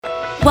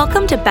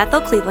Welcome to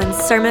Bethel Cleveland's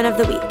Sermon of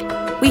the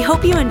Week. We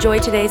hope you enjoy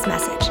today's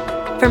message.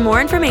 For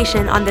more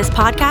information on this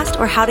podcast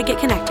or how to get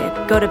connected,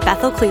 go to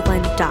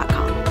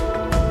bethelcleveland.com.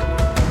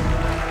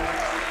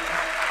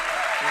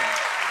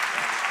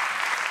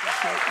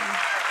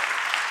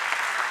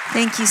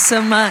 Thank you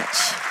so much.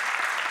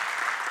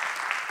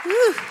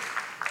 Woo.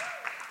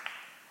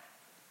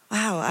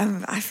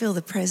 Wow, I feel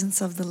the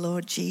presence of the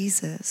Lord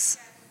Jesus.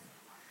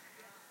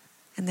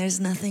 And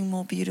there's nothing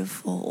more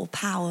beautiful or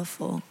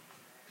powerful.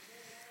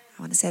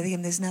 I want to say it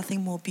again, there's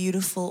nothing more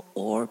beautiful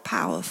or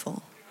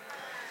powerful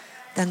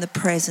than the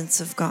presence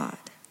of God.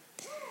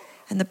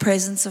 And the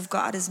presence of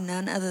God is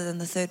none other than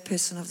the third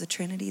person of the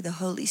Trinity, the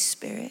Holy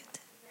Spirit.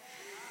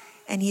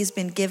 And He's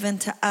been given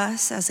to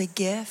us as a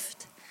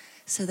gift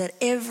so that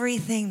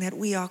everything that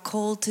we are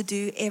called to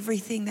do,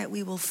 everything that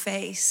we will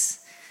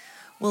face,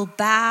 will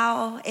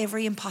bow,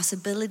 every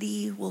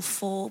impossibility will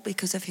fall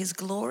because of His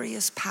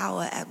glorious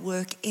power at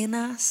work in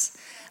us,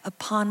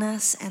 upon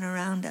us, and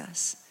around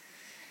us.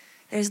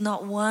 There's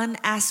not one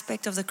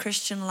aspect of the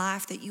Christian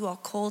life that you are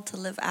called to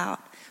live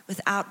out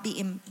without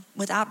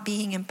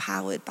being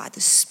empowered by the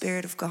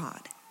Spirit of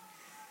God.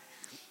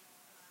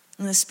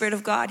 And the Spirit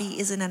of God, He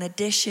isn't an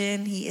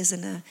addition. He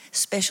isn't a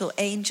special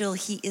angel.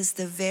 He is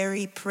the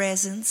very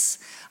presence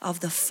of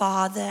the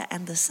Father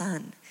and the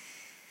Son.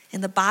 In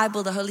the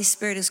Bible, the Holy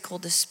Spirit is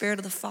called the Spirit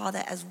of the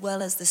Father as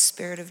well as the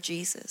Spirit of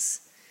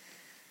Jesus.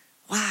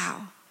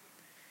 Wow.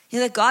 You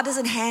know that God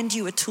doesn't hand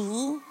you a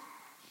tool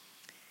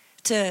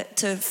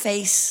to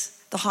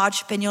face the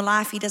hardship in your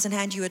life. He doesn't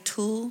hand you a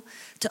tool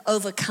to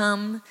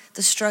overcome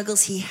the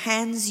struggles. He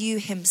hands you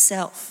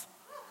Himself.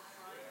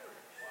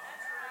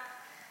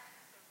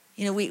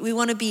 You know, we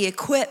want to be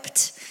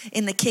equipped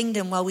in the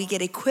kingdom. Well, we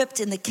get equipped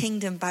in the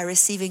kingdom by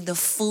receiving the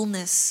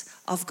fullness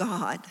of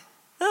God.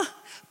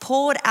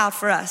 Poured out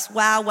for us.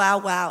 Wow, wow,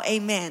 wow.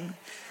 Amen.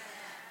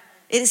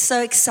 It is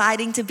so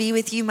exciting to be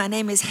with you. My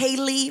name is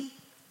Haley.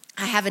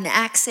 I have an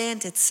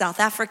accent. It's South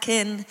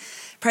African.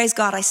 Praise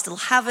God, I still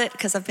have it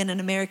because I've been in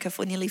America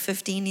for nearly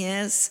 15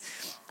 years.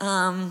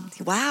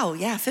 Wow,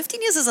 yeah, 15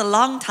 years is a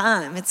long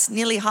time. It's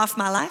nearly half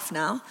my life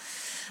now.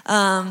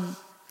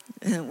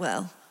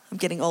 Well, I'm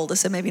getting older,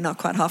 so maybe not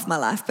quite half my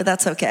life, but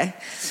that's okay.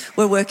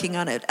 We're working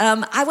on it.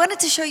 I wanted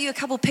to show you a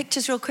couple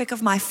pictures real quick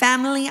of my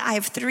family. I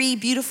have 3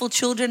 beautiful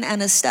children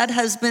and a stud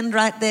husband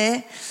right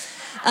there.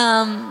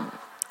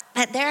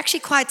 They're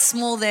actually quite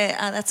small there.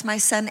 That's my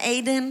son,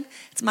 Aiden.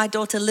 It's my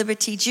daughter,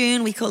 Liberty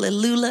June. We call her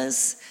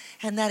Lula's.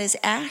 And that is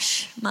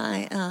Ash,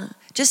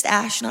 just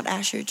Ash, not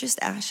Asher, just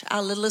Ash,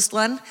 our littlest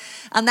one.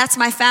 That's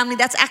my family.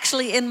 That's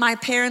actually in my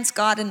parents'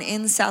 garden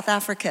in South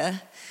Africa.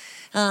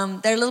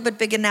 They're a little bit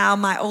bigger now.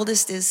 My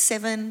oldest is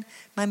 7,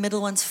 my middle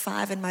one's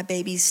 5, and my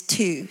baby's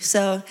 2.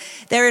 So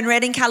they're in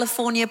Redding,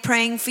 California,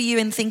 praying for you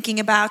and thinking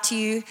about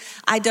you.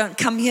 I don't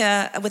come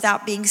here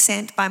without being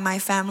sent by my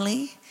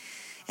family.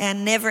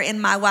 And never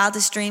in my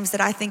wildest dreams did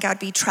I think I'd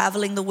be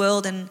traveling the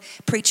world and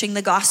preaching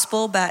the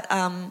gospel, but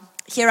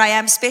here I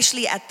am,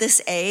 especially at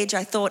this age.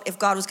 I thought if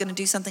God was going to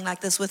do something like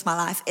this with my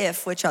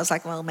life, which I was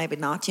like, well, maybe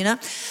not, you know.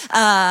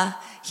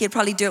 He'd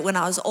probably do it when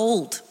I was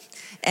old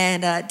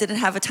and didn't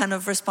have a ton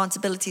of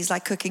responsibilities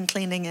like cooking,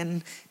 cleaning,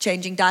 and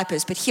changing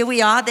diapers. But here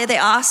we are, there they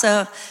are.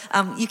 So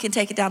you can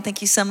take it down.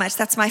 Thank you so much.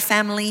 That's my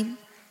family.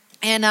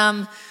 And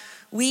I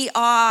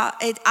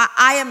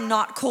am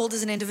not called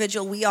as an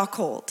individual. We are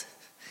called.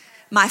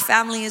 My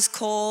family is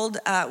called.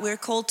 We're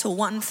called to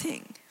one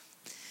thing.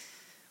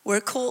 We're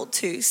called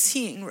to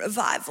seeing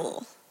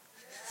revival.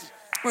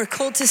 We're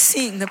called to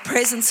seeing the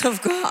presence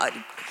of God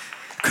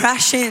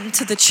crash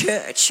into the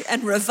church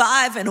and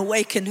revive and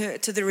awaken her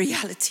to the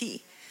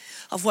reality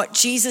of what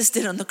Jesus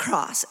did on the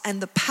cross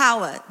and the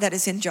power that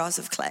is in jars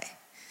of clay.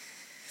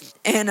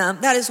 And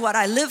that is what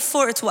I live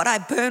for. It's what I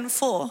burn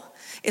for.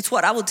 It's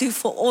what I will do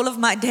for all of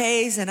my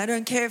days. And I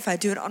don't care if I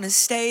do it on a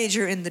stage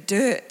or in the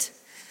dirt.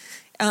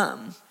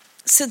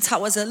 Since I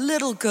was a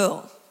little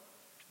girl,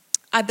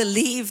 I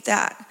believed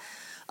that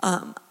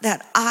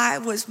I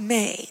was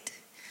made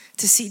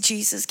to see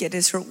Jesus get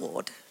His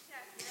reward.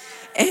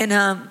 And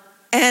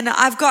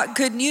I've got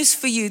good news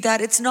for you that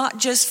it's not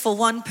just for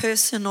one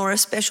person or a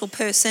special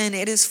person.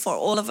 It is for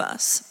all of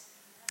us.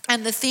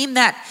 And the theme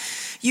that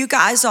you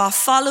guys are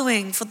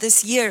following for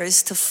this year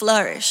is to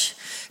flourish,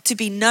 to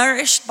be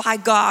nourished by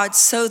God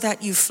so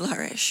that you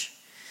flourish.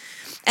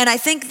 And I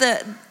think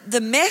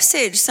the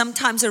message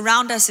sometimes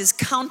around us is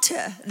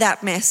counter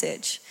that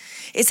message.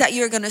 It's that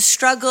you're going to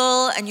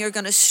struggle and you're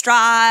going to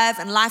strive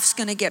and life's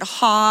going to get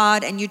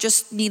hard and you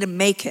just need to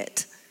make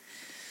it.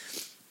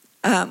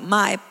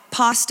 My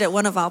pastor,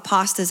 one of our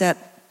pastors I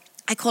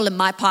call him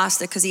my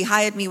pastor because he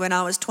hired me when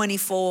I was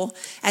 24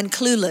 and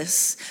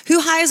clueless. Who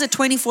hires a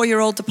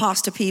 24-year-old to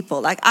pastor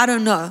people? Like, I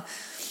don't know.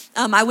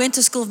 I went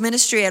to school of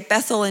ministry at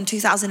Bethel in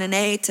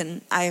 2008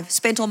 and I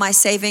spent all my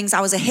savings. I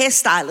was a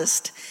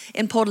hairstylist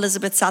in Port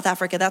Elizabeth, South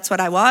Africa. That's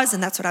what I was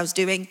and that's what I was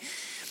doing.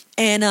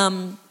 And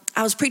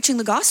I was preaching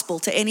the gospel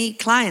to any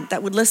client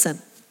that would listen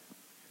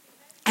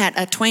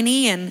at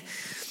 20 and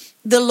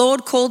the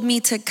Lord called me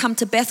to come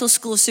to Bethel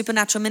School of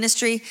Supernatural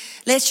Ministry.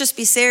 Let's just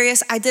be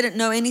serious. I didn't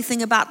know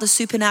anything about the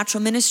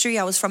supernatural ministry.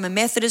 I was from a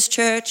Methodist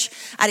church.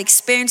 I'd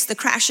experienced the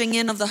crashing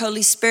in of the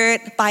Holy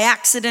Spirit by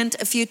accident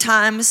a few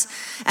times,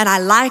 and I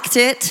liked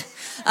it.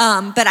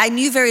 But I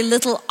knew very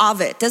little of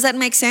it. Does that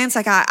make sense?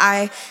 Like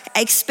I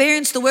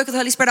experienced the work of the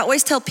Holy Spirit. I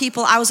always tell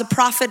people I was a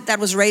prophet that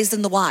was raised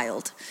in the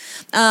wild.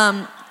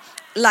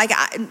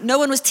 No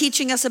one was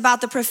teaching us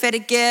about the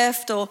prophetic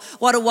gift or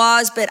what it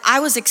was, but I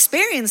was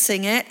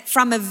experiencing it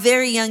from a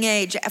very young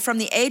age. From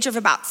the age of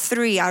about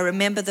 3, I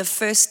remember the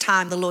first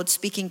time the Lord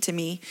speaking to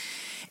me.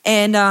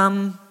 And,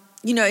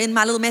 in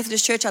my little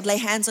Methodist church, I'd lay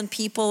hands on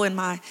people in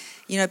my,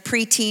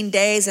 preteen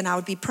days, and I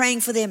would be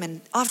praying for them.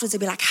 And afterwards, they'd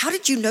be like, how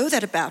did you know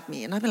that about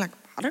me? And I'd be like,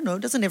 I don't know.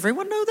 Doesn't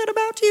everyone know that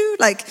about you?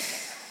 Like,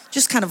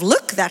 just kind of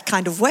look that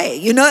kind of way,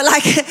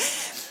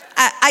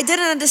 I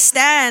didn't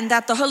understand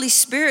that the Holy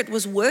Spirit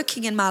was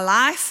working in my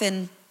life,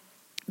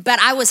 but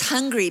I was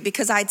hungry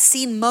because I'd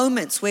seen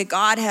moments where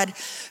God had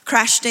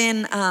crashed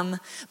in.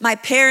 My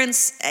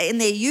parents in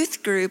their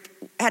youth group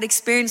had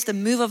experienced the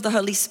move of the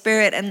Holy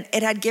Spirit, and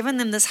it had given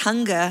them this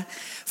hunger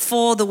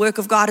for the work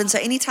of God. And so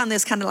anytime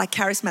there's kind of like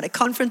charismatic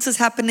conferences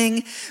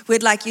happening,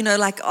 we'd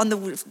on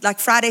the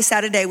Friday,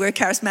 Saturday, we're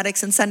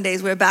charismatics, and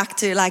Sundays we're back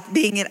to like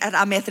being at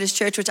our Methodist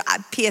church, which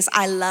P.S.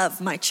 I love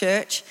my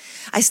church.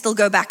 I still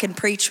go back and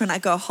preach when I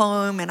go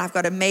home, and I've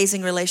got an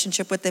amazing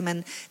relationship with them,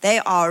 and they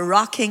are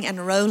rocking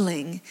and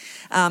rolling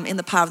in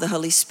the power of the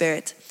Holy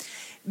Spirit.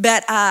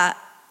 But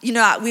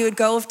we would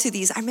go off to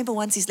these. I remember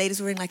once these ladies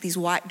were wearing like these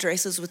white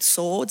dresses with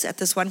swords at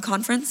this one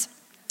conference.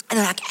 And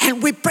they're like,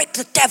 and we break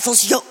the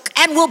devil's yoke,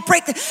 and we'll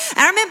break the... And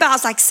I remember I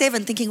was like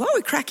 7 thinking, well,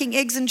 we're cracking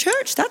eggs in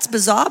church. That's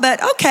bizarre, but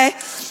okay.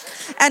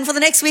 And for the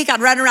next week,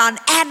 I'd run around,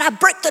 and I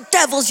break the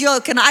devil's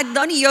yoke. And the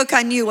only yoke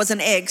I knew was an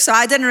egg, so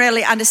I didn't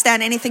really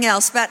understand anything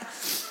else. But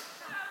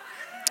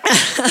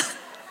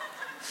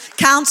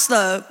counts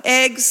though,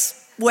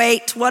 eggs,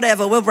 weight,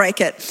 whatever, we'll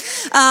break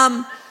it.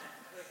 But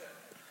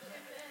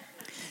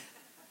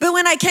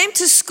when I came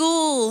to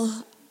school,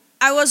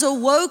 I was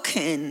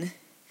awoken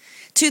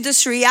to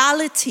this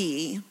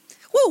reality.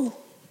 Whoa,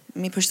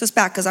 let me push this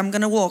back because I'm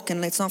going to walk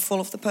and let's not fall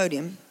off the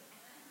podium.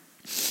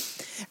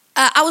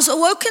 I was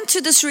awoken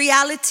to this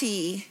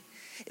reality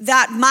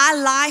that my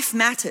life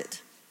mattered.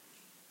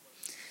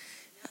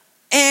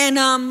 And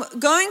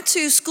going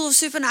to School of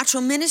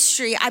Supernatural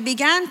Ministry, I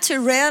began to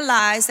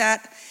realize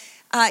that,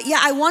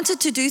 I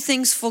wanted to do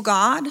things for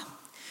God,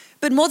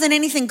 but more than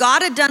anything,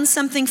 God had done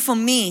something for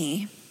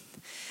me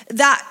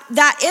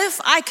that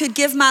if I could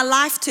give my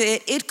life to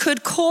it, it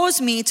could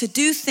cause me to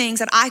do things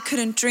that I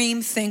couldn't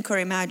dream, think, or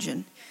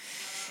imagine.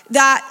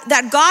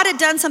 That God had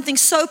done something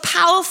so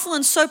powerful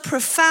and so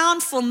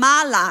profound for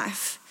my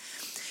life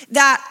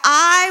that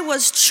I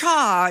was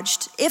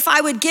charged, if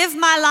I would give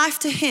my life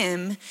to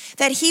Him,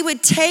 that He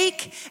would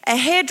take a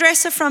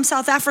hairdresser from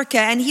South Africa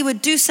and He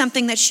would do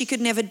something that she could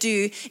never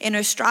do in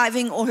her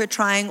striving or her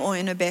trying or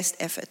in her best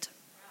effort.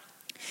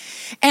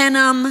 And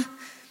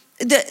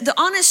the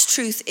honest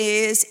truth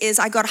is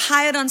I got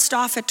hired on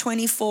staff at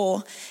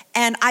 24,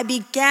 and I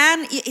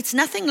began, it's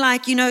nothing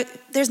like,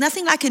 there's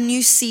nothing like a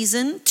new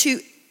season to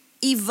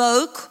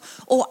evoke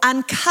or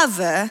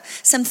uncover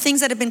some things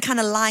that have been kind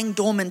of lying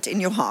dormant in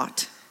your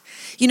heart.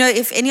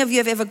 If any of you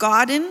have ever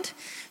gardened,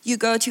 you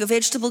go to your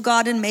vegetable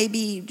garden,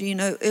 maybe,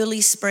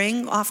 early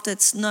spring after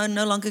it's no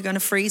longer going to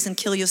freeze and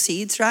kill your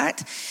seeds,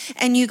 right?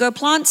 And you go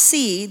plant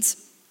seeds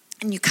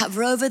and you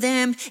cover over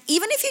them.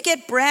 Even if you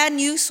get brand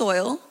new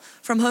soil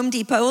from Home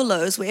Depot or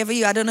Lowe's, wherever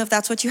I don't know if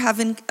that's what you have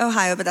in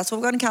Ohio, but that's what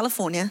we've got in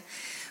California.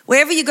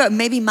 Wherever you go,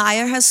 maybe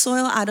Meyer has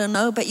soil, I don't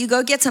know, but you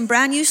go get some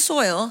brand new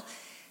soil.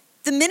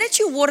 The minute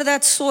you water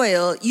that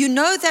soil, you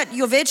know that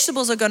your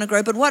vegetables are going to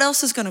grow, but what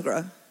else is going to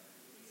grow?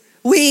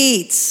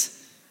 Weeds.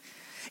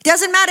 It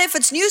doesn't matter if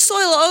it's new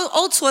soil or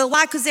old soil.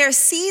 Why? Because there are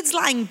seeds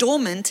lying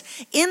dormant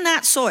in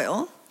that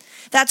soil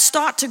that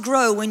start to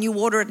grow when you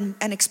water it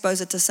and expose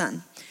it to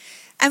sun.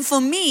 And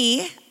for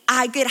me,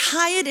 I get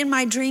hired in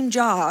my dream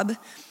job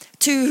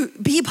to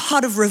be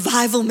part of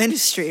revival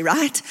ministry,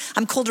 right?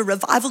 I'm called a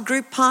revival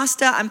group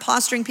pastor. I'm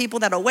pastoring people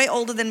that are way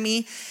older than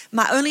me.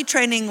 My only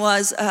training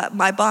was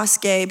my boss,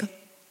 Gabe,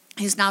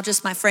 who's now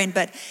just my friend,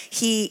 but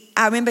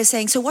I remember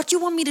saying, so what do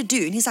you want me to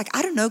do? And he's like,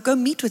 I don't know, go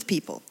meet with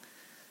people.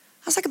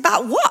 I was like,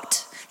 about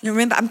what? And I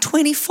remember, I'm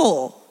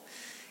 24.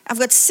 I've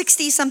got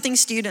 60-something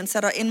students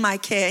that are in my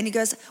care. And he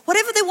goes,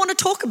 whatever they want to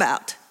talk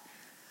about.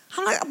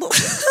 I'm like,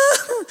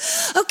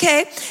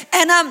 okay.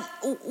 And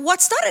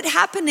what started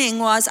happening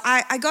was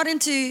I got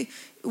into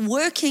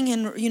working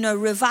in,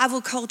 revival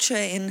culture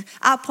and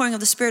outpouring of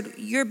the Spirit.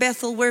 You're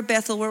Bethel,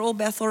 we're all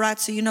Bethel, right?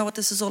 So you know what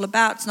this is all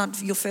about. It's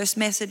not your first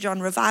message on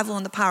revival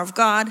and the power of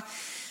God.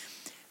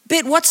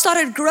 But what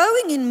started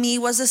growing in me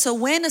was this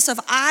awareness of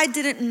I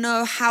didn't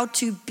know how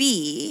to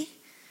be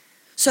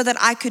so that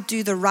I could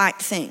do the right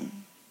thing.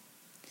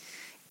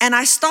 And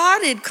I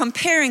started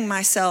comparing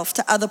myself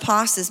to other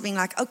pastors, being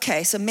like,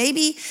 okay, so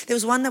maybe there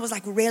was one that was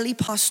like really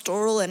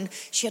pastoral and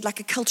she had like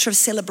a culture of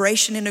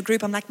celebration in a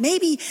group. I'm like,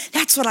 maybe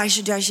that's what I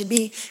should do. I should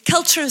be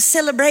culture of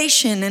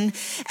celebration.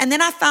 And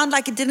then I found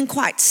like it didn't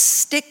quite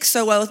stick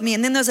so well with me.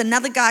 And then there was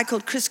another guy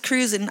called Chris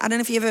Cruz, and I don't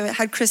know if you ever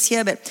had Chris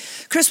here, but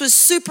Chris was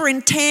super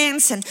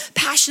intense and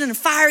passionate and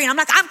fiery. And I'm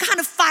like, I'm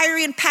kind of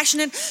fiery and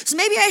passionate, so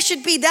maybe I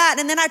should be that.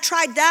 And then I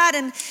tried that,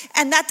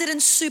 and that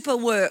didn't super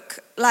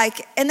work.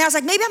 And I was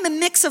like, maybe I'm a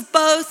mix of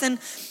both. And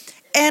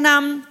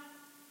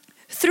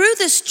through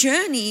this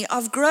journey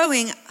of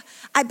growing,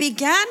 I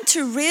began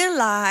to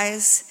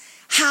realize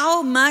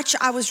how much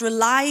I was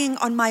relying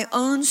on my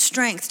own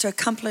strength to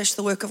accomplish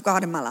the work of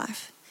God in my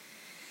life.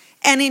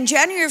 And in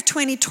January of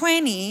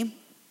 2020,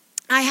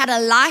 I had a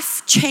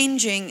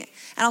life-changing, and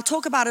I'll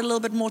talk about it a little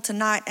bit more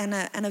tonight, and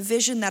a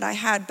vision that I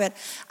had, but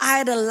I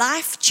had a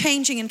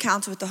life-changing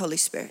encounter with the Holy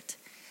Spirit.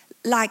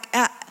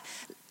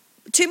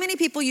 Too many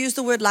people use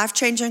the word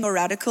life-changing or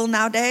radical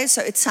nowadays,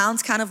 so it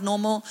sounds kind of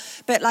normal.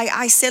 But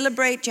I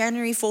celebrate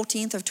January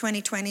 14th of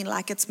 2020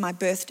 like it's my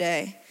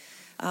birthday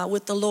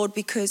with the Lord,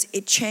 because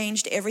it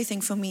changed everything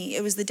for me.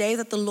 It was the day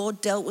that the Lord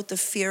dealt with the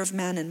fear of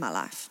man in my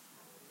life.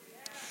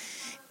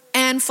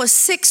 And for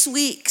 6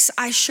 weeks,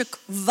 I shook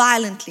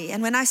violently.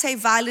 And when I say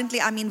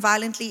violently, I mean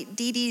violently.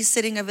 Dee Dee is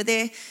sitting over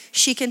there.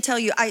 She can tell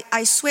you,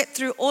 I sweat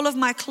through all of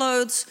my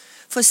clothes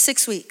for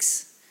 6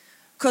 weeks.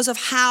 Because of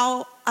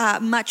how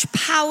much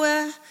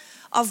power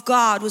of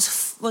God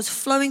was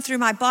flowing through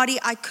my body.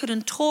 I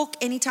couldn't talk.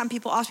 Anytime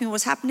people asked me what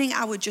was happening,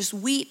 I would just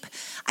weep.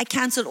 I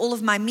canceled all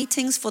of my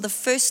meetings for the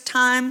first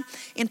time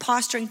in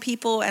pastoring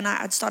people, and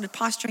I'd started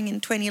pastoring in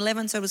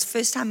 2011, so it was the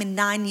first time in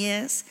 9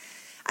 years.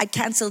 I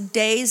canceled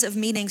days of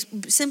meetings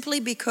simply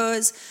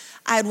because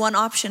I had one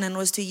option, and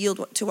was to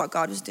yield to what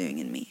God was doing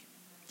in me.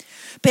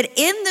 But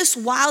in this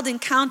wild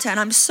encounter, and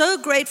I'm so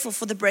grateful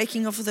for the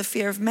breaking of the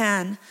fear of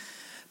man,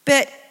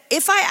 but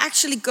if I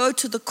actually go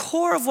to the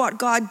core of what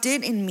God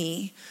did in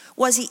me,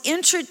 was He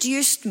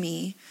introduced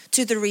me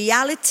to the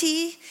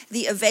reality,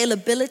 the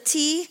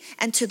availability,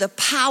 and to the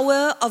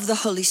power of the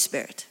Holy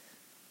Spirit.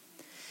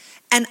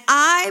 And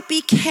I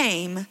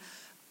became,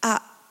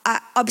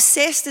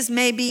 obsessed is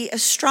maybe a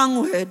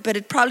strong word, but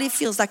it probably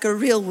feels like a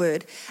real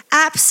word,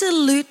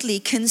 absolutely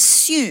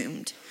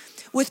consumed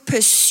with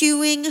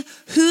pursuing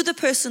who the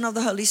person of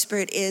the Holy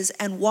Spirit is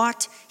and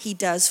what He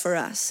does for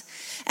us.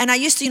 And I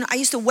used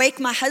to wake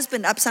my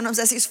husband up sometimes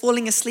as he's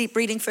falling asleep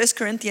reading 1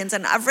 Corinthians.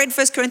 And I've read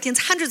 1 Corinthians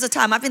hundreds of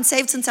times. I've been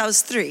saved since I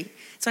was 3.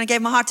 That's when I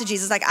gave my heart to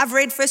Jesus. I've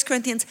read 1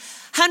 Corinthians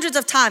hundreds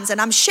of times, and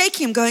I'm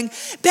shaking him going,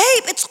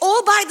 babe, it's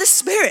all by the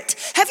Spirit.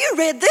 Have you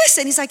read this?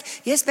 And he's like,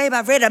 yes, babe,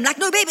 I've read it. I'm like,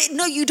 no, babe,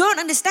 no, you don't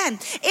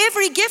understand.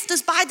 Every gift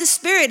is by the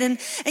Spirit. And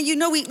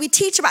we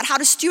teach about how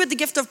to steward the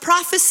gift of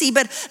prophecy,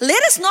 but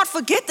let us not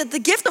forget that the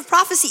gift of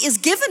prophecy is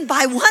given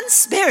by one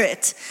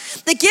Spirit.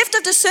 The gift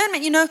of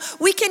discernment,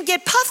 we can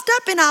get puffed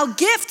up in our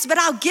gifts, but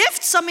our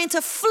gifts are meant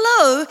to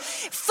flow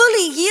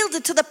fully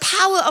yielded to the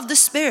power of the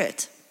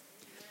Spirit.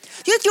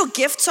 Your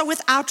gifts are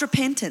without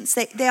repentance.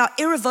 They are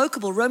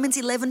irrevocable. Romans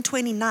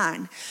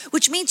 11:29,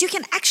 which means you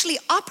can actually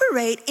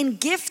operate in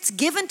gifts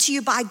given to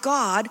you by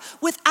God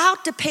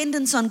without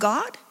dependence on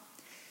God.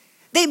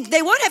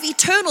 They won't have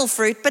eternal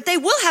fruit, but they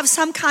will have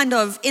some kind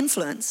of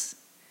influence.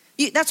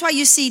 That's why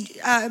you see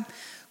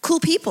cool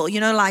people,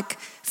 like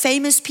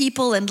famous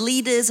people and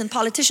leaders and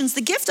politicians.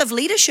 The gift of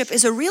leadership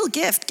is a real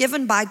gift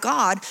given by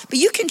God, but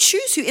you can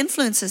choose who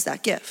influences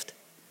that gift.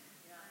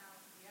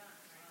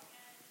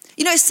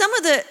 Some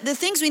of the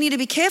things we need to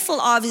be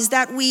careful of is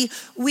that we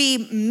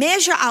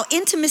measure our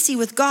intimacy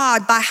with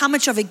God by how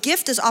much of a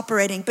gift is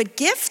operating, but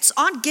gifts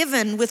aren't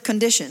given with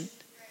condition.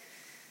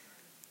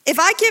 If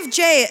I give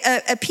Jay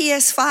a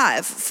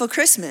PS5 for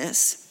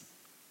Christmas,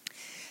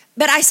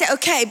 but I say,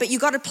 okay, but you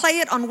got to play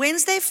it on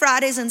Wednesday,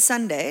 Fridays, and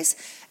Sundays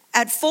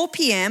at 4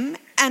 p.m.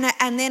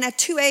 and then at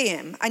 2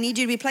 a.m. I need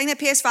you to be playing that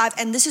PS5,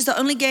 and this is the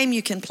only game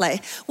you can play.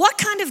 What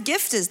kind of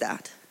gift is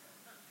that?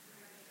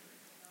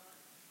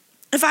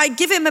 If I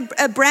give him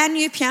a brand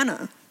new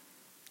piano,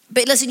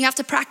 but listen, you have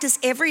to practice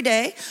every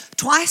day,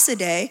 twice a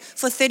day,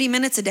 for 30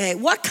 minutes a day.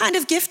 What kind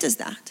of gift is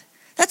that?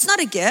 That's not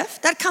a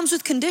gift. That comes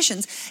with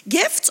conditions.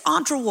 Gifts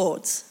aren't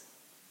rewards.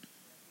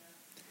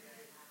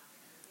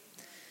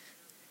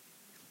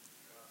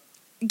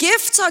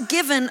 Gifts are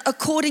given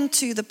according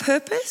to the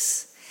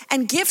purpose,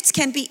 and gifts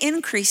can be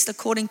increased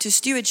according to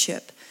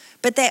stewardship,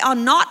 but they are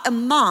not a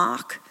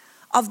mark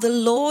of the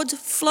Lord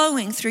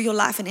flowing through your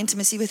life in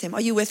intimacy with Him.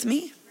 Are you with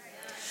me?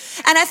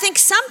 And I think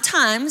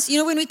sometimes,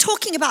 when we're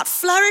talking about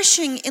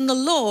flourishing in the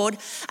Lord,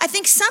 I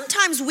think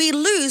sometimes we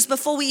lose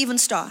before we even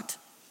start.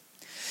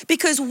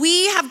 Because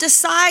we have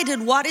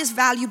decided what is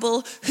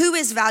valuable, who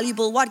is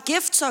valuable, what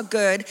gifts are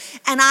good,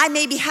 and I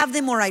maybe have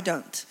them or I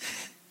don't.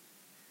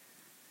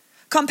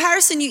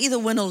 Comparison, you either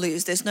win or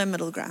lose. There's no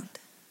middle ground.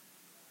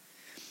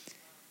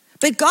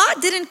 But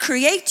God didn't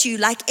create you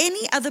like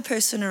any other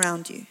person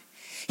around you.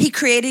 He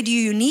created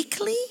you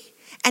uniquely,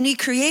 and He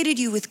created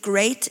you with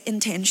great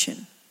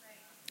intention.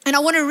 And I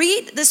want to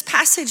read this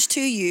passage to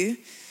you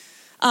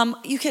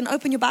You can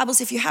open your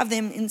Bibles if you have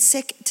them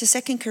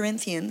to 2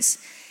 Corinthians.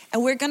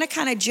 And we're going to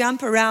kind of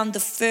jump around the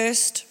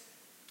first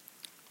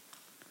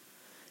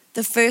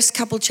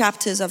couple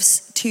chapters of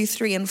 2,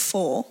 3, and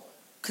 4,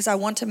 because I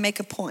want to make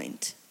a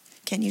point.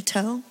 Can you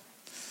tell?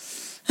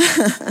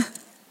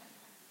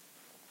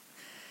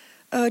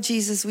 Oh,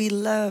 Jesus, we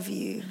love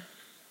you.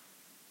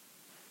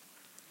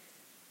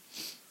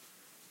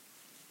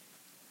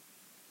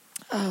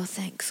 Oh,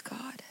 thanks,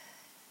 God.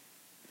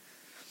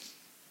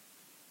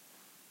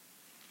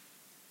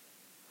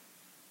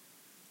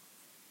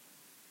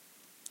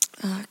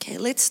 Okay,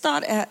 let's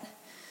start at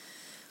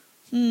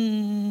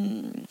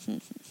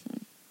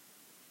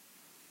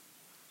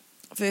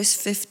verse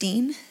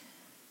 15.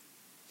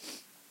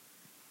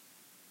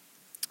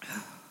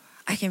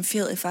 I can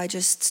feel if I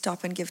just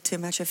stop and give too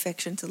much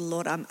affection to the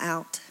Lord, I'm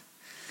out.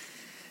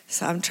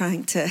 So I'm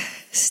trying to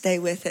stay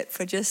with it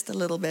for just a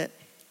little bit.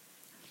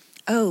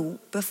 Oh,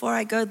 before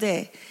I go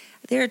there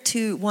are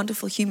two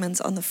wonderful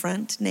humans on the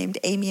front named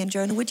Amy and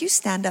Jonah. Would you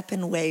stand up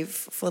and wave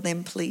for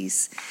them,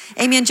 please?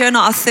 Amy and Jonah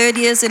are third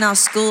years in our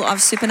School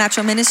of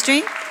Supernatural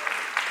Ministry.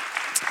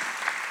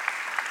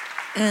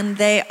 And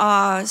they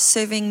are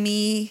serving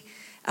me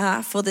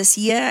for this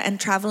year and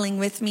traveling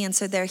with me. And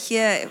so they're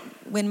here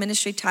when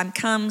ministry time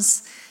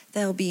comes.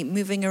 They'll be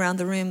moving around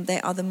the room. They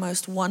are the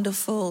most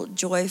wonderful,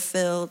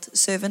 joy-filled,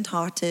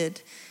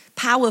 servant-hearted,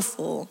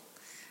 powerful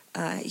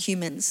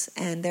humans,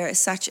 and they're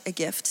such a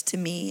gift to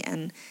me,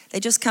 and they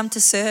just come to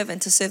serve and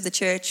to serve the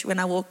church. When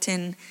I walked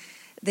in,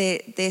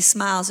 their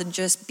smiles and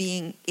just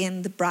being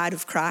in the bride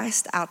of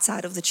Christ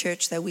outside of the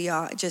church that we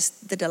are,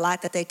 just the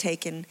delight that they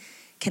take in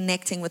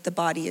connecting with the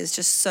body is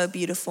just so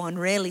beautiful, and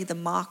really the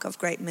mark of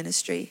great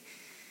ministry,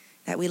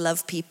 that we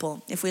love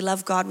people. If we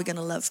love God, we're going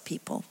to love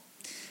people,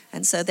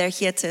 and so they're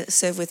here to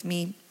serve with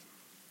me.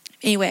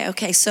 Anyway,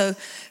 okay, so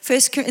 2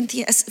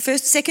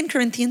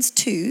 Corinthians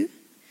 2,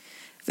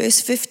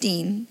 verse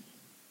 15.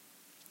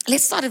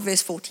 Let's start at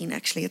verse 14,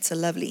 actually. It's a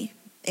lovely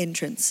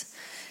entrance.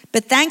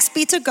 But thanks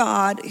be to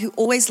God who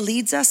always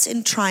leads us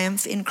in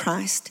triumph in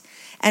Christ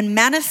and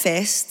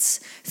manifests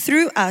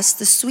through us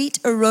the sweet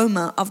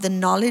aroma of the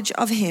knowledge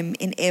of him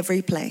in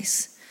every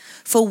place.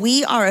 For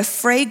we are a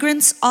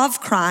fragrance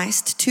of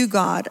Christ to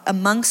God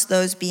amongst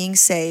those being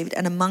saved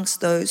and amongst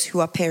those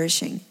who are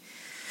perishing.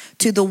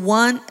 To the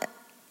one,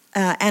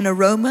 an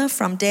aroma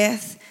from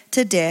death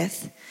to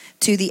death,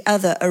 to the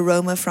other,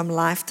 aroma from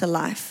life to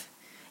life.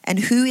 And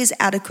who is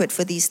adequate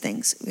for these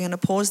things? We're going to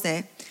pause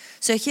there.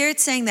 So here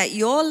it's saying that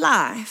your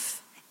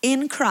life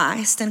in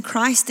Christ and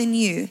Christ in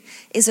you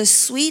is a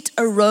sweet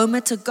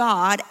aroma to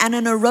God and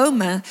an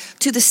aroma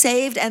to the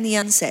saved and the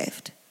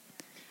unsaved.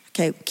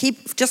 Okay,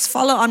 just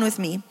follow on with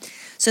me.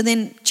 So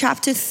then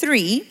chapter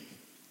 3,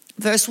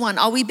 verse 1.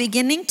 Are we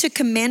beginning to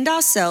commend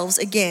ourselves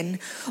again,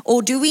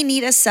 or do we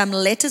need some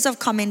letters of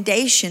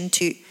commendation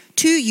to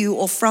you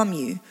or from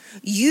you?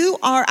 You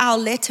are our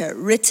letter,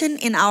 written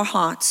in our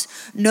hearts,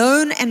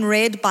 known and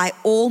read by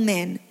all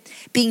men,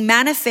 being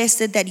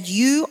manifested that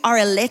you are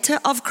a letter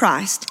of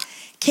Christ,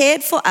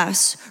 cared for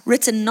us,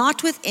 written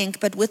not with ink,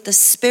 but with the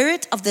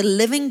Spirit of the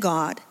living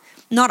God,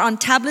 not on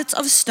tablets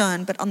of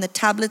stone, but on the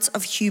tablets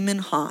of human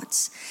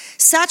hearts.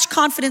 Such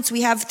confidence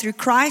we have through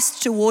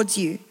Christ towards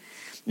you.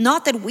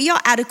 Not that we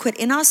are adequate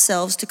in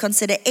ourselves to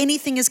consider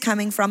anything as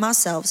coming from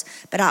ourselves,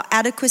 but our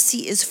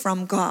adequacy is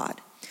from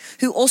God,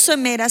 who also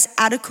made us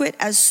adequate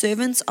as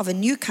servants of a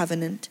new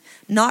covenant,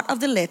 not of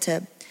the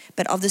letter,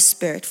 but of the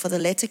Spirit. For the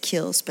letter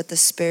kills, but the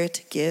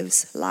Spirit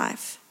gives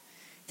life.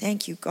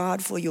 Thank you,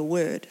 God, for your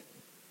word.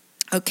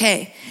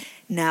 Okay,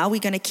 now we're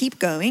going to keep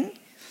going.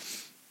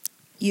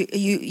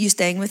 You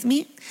staying with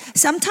me?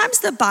 Sometimes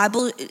the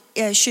Bible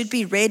should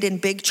be read in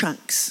big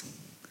chunks.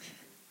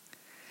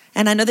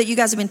 And I know that you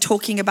guys have been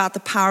talking about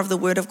the power of the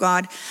Word of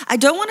God. I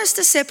don't want us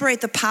to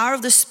separate the power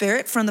of the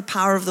Spirit from the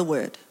power of the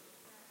Word.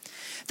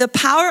 The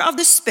power of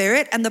the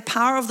Spirit and the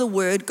power of the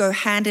Word go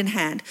hand in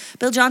hand.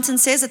 Bill Johnson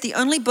says that the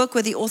only book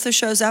where the author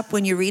shows up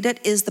when you read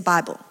it is the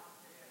Bible.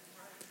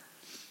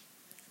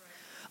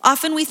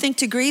 Often we think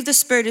to grieve the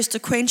Spirit is to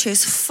quench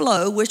His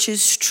flow, which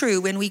is true.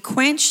 When we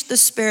quench the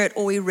Spirit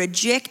or we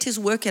reject His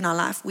work in our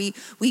life, we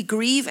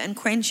grieve and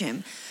quench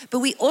Him. But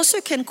we also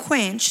can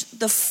quench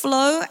the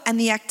flow and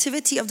the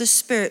activity of the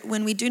Spirit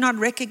when we do not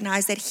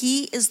recognize that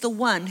He is the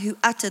one who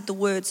uttered the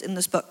words in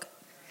this book.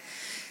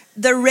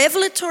 The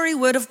revelatory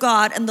word of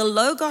God and the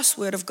Logos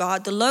word of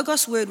God, the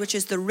Logos word, which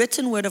is the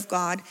written word of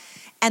God,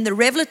 and the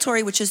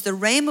revelatory, which is the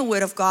Rhema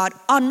word of God,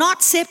 are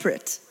not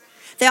separate.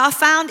 They are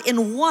found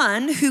in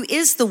one who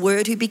is the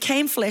Word, who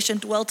became flesh and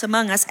dwelt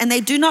among us, and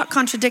they do not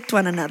contradict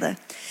one another.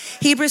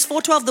 Hebrews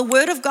 4:12, the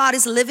Word of God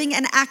is living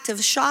and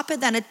active, sharper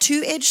than a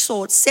two-edged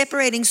sword,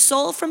 separating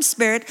soul from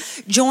spirit,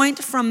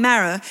 joint from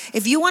marrow.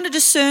 If you want to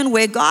discern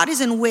where God is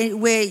and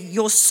where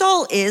your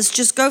soul is,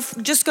 just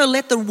go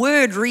let the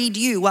Word read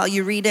you while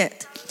you read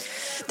it.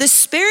 The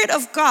Spirit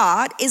of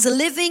God is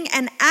living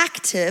and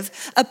active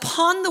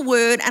upon the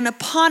Word and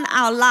upon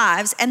our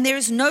lives, and there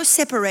is no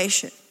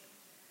separation.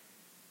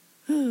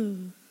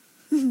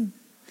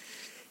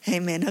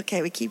 Amen.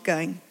 Okay, we keep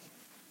going.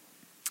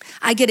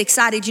 I get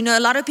excited. You know, a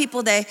lot of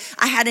people,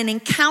 I had an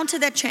encounter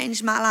that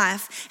changed my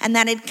life, and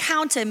that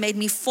encounter made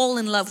me fall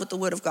in love with the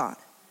Word of God.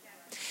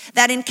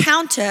 That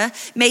encounter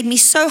made me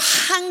so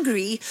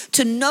hungry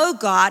to know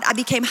God. I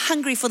became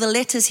hungry for the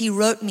letters He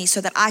wrote me so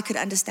that I could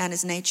understand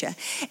His nature.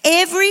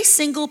 Every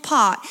single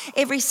part,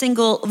 every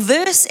single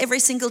verse, every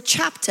single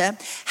chapter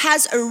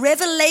has a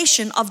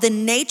revelation of the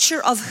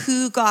nature of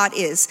who God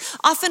is.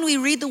 Often we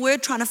read the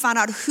Word trying to find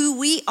out who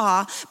we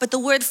are, but the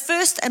Word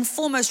first and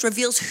foremost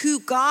reveals who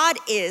God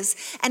is.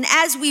 And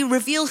as we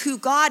reveal who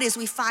God is,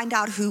 we find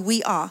out who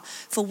we are.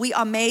 For we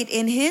are made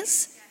in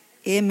His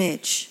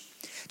image.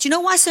 Do you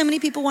know why so many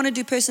people want to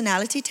do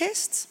personality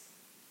tests?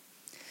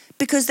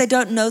 Because they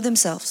don't know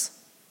themselves.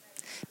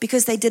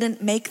 Because they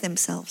didn't make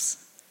themselves.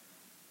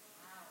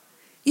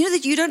 You know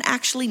that you don't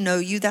actually know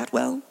you that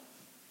well?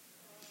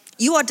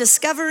 You are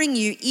discovering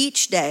you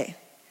each day.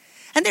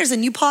 And there's a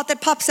new part that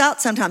pops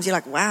out sometimes. You're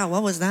like, wow,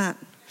 what was that?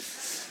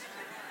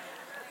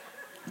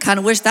 Kind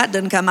of wish that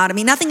didn't come out of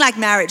me. Nothing like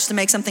marriage to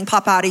make something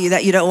pop out of you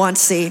that you don't want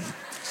to see.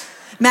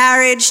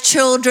 Marriage,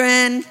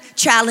 children,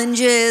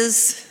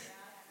 challenges.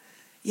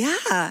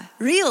 Yeah,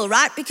 real,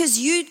 right? Because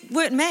you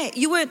weren't made,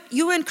 you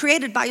weren't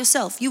created by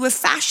yourself. You were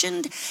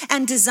fashioned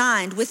and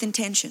designed with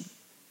intention.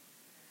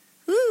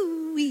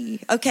 Woo-wee.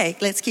 Okay,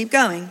 let's keep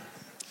going.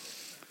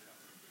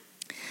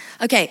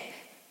 Okay,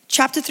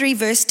 chapter 3,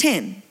 verse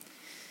 10.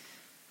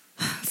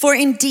 For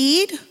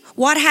indeed,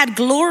 what had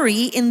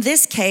glory in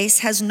this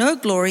case has no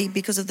glory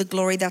because of the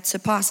glory that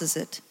surpasses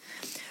it.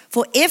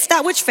 For if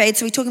that which fades,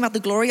 so we're talking about the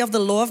glory of the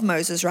law of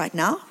Moses right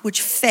now,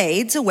 which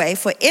fades away.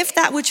 For if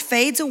that which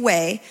fades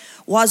away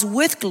was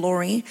with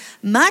glory,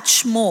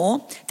 much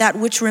more that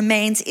which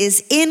remains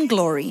is in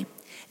glory.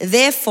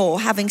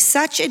 Therefore, having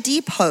such a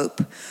deep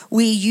hope,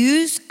 we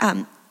use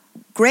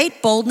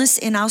great boldness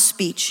in our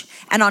speech,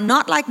 and are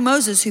not like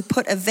Moses, who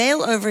put a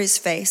veil over his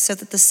face so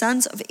that the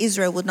sons of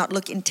Israel would not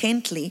look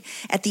intently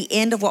at the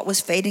end of what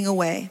was fading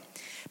away.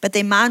 But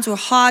their minds were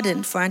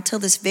hardened, for until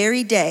this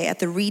very day, at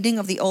the reading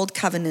of the old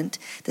covenant,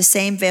 the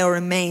same veil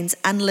remains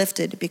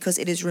unlifted because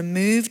it is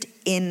removed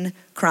in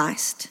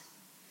Christ.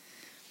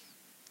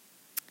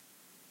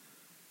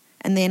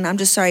 And then, I'm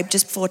just sorry,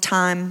 just before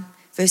time,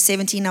 verse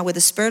 17, now where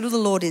the Spirit of the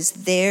Lord is,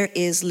 there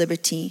is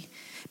liberty.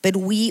 But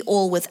we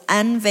all with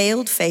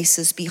unveiled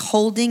faces,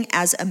 beholding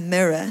as a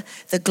mirror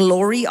the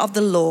glory of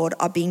the Lord,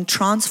 are being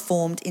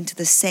transformed into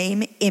the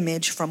same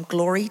image from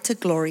glory to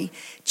glory,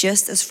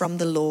 just as from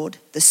the Lord,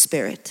 the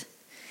Spirit.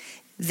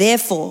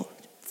 Therefore,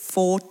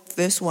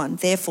 verse 1,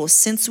 therefore,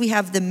 since we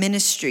have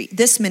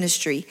this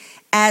ministry,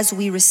 as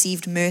we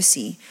received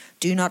mercy,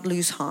 do not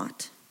lose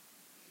heart.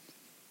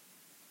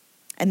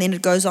 And then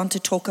it goes on to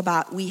talk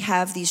about we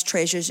have these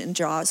treasures in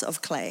jars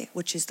of clay,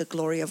 which is the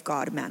glory of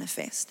God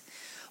manifest.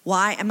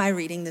 Why am I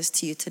reading this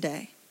to you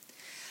today?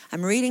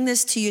 I'm reading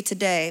this to you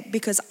today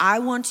because I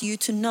want you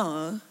to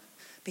know,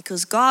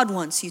 because God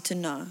wants you to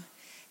know,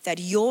 that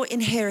your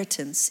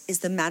inheritance is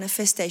the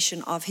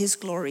manifestation of His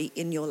glory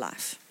in your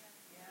life.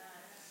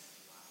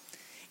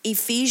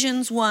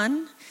 Ephesians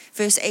 1,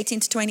 verse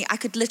 18 to 20, I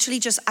could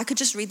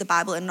just read the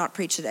Bible and not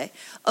preach today.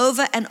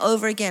 Over and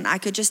over again, I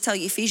could just tell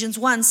you. Ephesians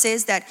 1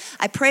 says that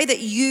I pray that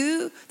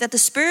the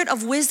Spirit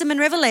of wisdom and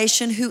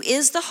revelation, who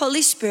is the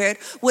Holy Spirit,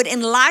 would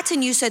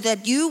enlighten you so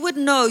that you would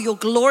know your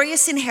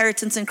glorious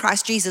inheritance in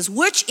Christ Jesus,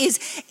 which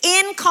is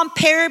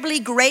incomparably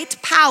great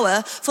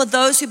power for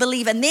those who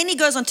believe. And then he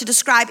goes on to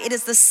describe it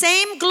is the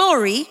same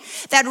glory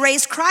that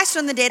raised Christ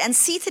from the dead and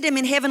seated Him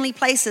in heavenly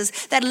places,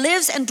 that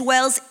lives and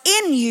dwells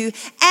in you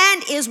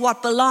and is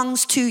what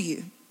belongs to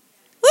you.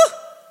 Woo!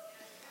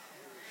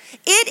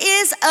 It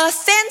is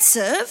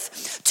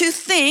offensive to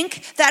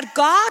think that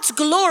God's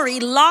glory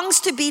longs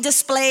to be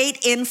displayed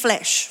in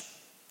flesh.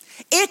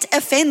 It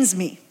offends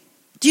me.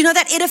 Do you know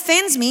that it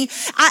offends me?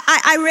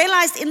 I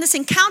realized in this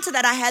encounter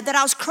that I had that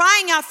I was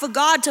crying out for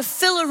God to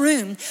fill a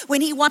room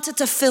when He wanted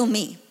to fill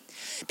me.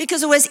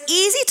 Because it was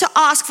easy to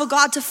ask for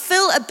God to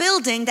fill a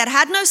building that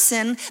had no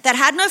sin, that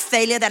had no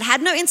failure, that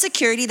had no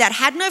insecurity, that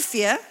had no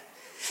fear.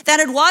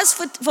 That it was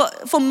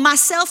for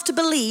myself to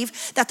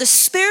believe that the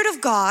Spirit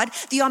of God,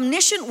 the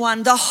omniscient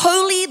one, the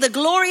holy, the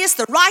glorious,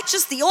 the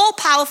righteous, the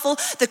all-powerful,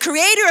 the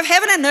creator of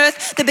heaven and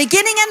earth, the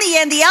beginning and the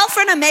end, the Alpha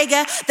and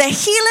Omega, the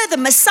healer, the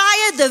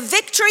Messiah, the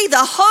victory,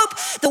 the hope,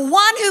 the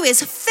one who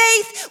is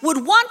faith,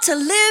 would want to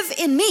live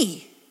in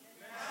me.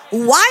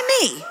 Why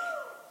me?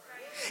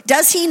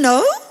 Does He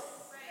know?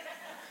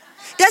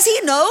 Does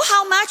He know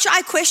how much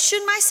I question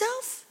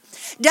myself?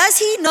 Does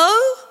He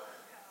know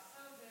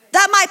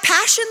that my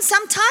passion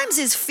sometimes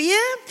is fear?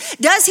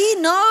 Does He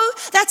know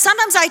that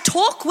sometimes I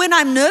talk when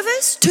I'm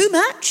nervous too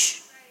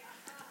much?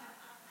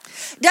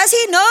 Does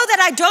He know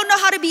that I don't know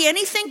how to be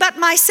anything but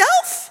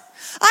myself?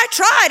 I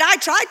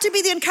tried to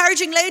be the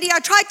encouraging lady. I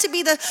tried to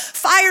be the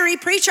fiery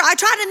preacher. I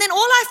tried, and then all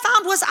I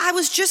found was I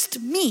was just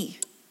me.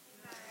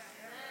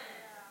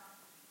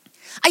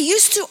 I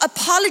used to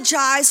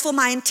apologize for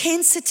my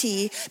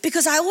intensity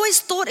because I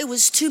always thought it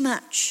was too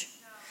much.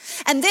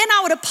 And then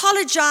I would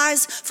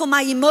apologize for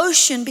my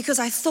emotion because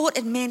I thought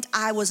it meant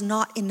I was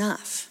not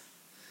enough.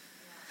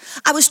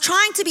 I was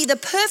trying to be the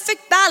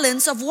perfect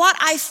balance of what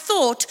I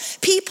thought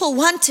people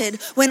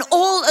wanted when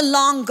all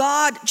along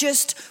God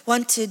just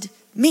wanted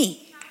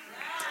me.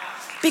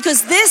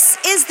 Because this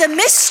is the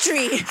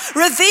mystery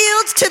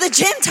revealed to the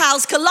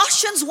Gentiles.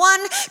 Colossians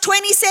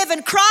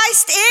 1:27,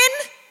 Christ in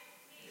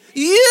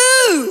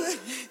you.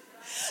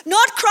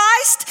 Not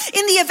Christ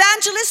in the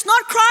evangelist,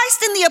 not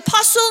Christ in the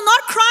apostle,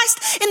 not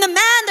Christ in the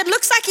man that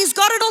looks like he's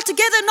got it all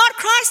together, not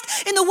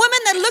Christ in the woman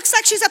that looks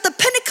like she's at the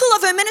pinnacle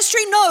of her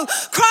ministry. No,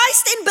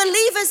 Christ in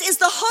believers is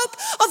the hope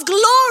of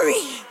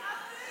glory.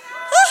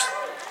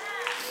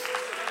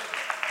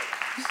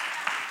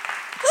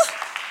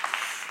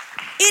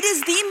 It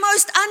is the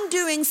most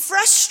undoing,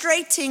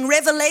 frustrating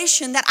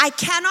revelation that I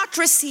cannot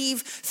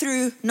receive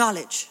through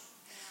knowledge.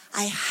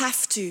 I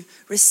have to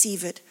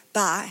receive it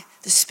by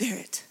the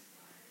Spirit.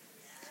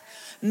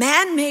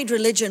 Man-made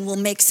religion will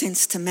make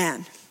sense to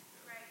man,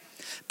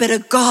 but a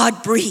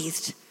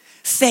God-breathed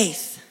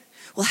faith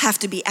will have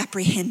to be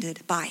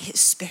apprehended by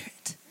His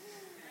Spirit.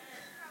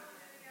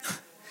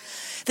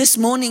 This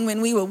morning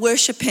when we were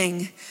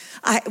worshiping,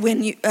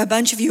 a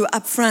bunch of you were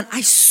up front,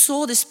 I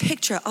saw this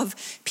picture of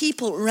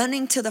people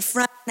running to the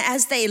front. And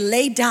as they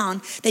lay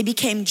down, they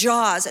became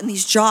jars, and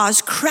these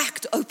jars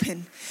cracked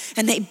open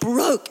and they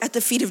broke at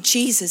the feet of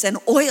Jesus, and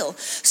oil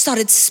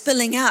started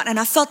spilling out. And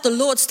I felt the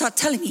Lord start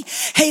telling me,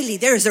 Haley,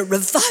 there is a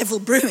revival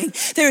brewing.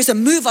 There is a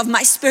move of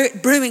my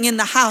Spirit brewing in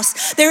the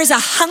house. There is a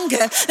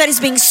hunger that is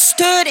being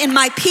stirred in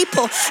my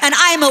people, and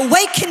I am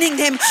awakening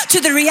them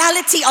to the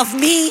reality of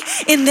me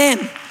in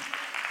them.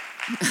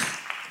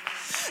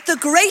 The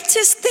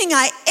greatest thing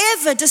I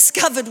ever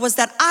discovered was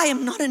that I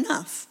am not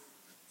enough.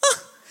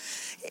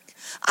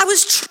 I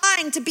was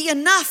trying to be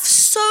enough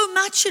so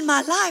much in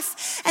my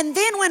life. And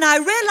then when I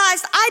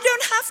realized I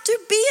don't have to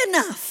be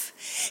enough,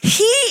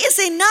 He is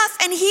enough,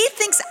 and He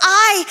thinks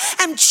I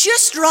am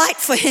just right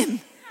for Him.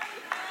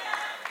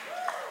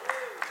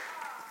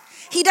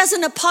 He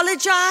doesn't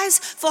apologize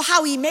for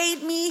how He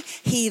made me.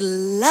 He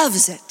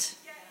loves it.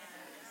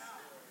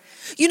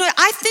 You know,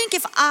 I think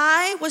if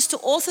I was to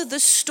author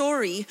this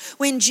story,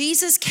 when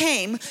Jesus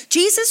came,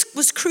 Jesus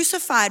was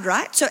crucified,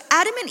 right? So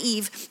Adam and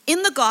Eve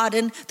in the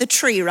garden, the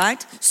tree,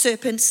 right?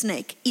 Serpent,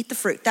 snake, eat the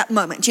fruit, that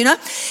moment, you know?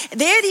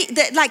 They're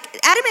like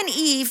Adam and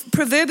Eve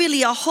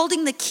proverbially are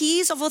holding the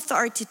keys of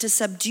authority to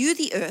subdue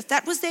the earth.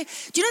 That was their,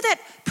 do you know that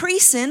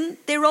pre-sin,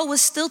 their role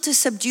was still to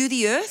subdue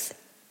the earth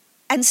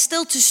and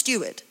still to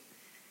steward.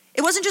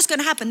 It wasn't just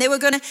gonna happen.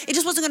 It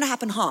just wasn't gonna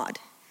happen hard.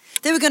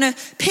 They were going to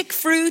pick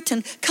fruit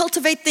and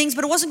cultivate things,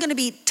 but it wasn't going to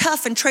be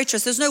tough and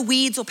treacherous. There's no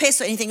weeds or pests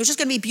or anything. It was just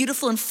going to be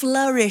beautiful and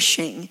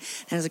flourishing.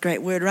 That is a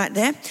great word right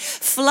there.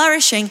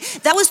 Flourishing.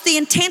 That was the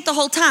intent the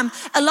whole time.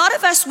 A lot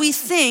of us, we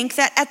think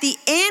that at the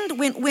end,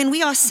 when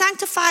we are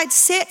sanctified,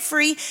 set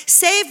free,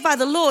 saved by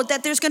the Lord,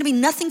 that there's going to be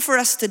nothing for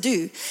us to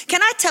do.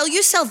 Can I tell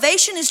you,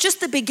 salvation is just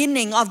the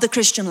beginning of the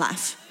Christian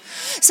life.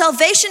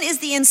 Salvation is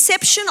the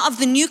inception of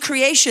the new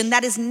creation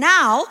that is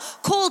now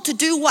called to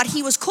do what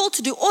He was called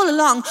to do all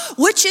along,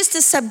 which is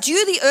to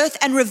subdue the earth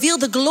and reveal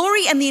the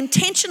glory and the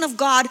intention of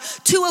God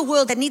to a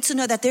world that needs to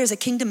know that there is a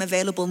kingdom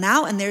available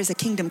now and there is a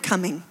kingdom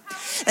coming.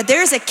 That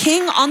there is a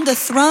king on the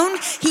throne.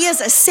 He has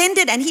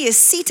ascended and He is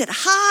seated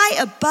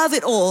high above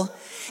it all.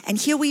 And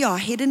here we are,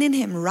 hidden in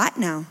Him right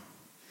now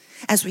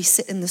as we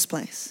sit in this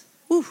place.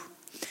 Woo.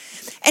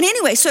 And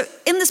anyway, so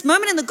in this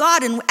moment in the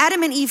garden,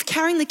 Adam and Eve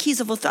carrying the keys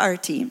of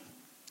authority,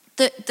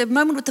 the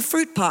moment with the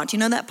fruit part, you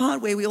know that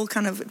part where we all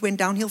kind of went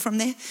downhill from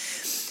there?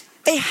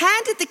 They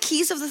handed the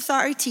keys of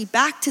authority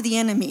back to the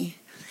enemy.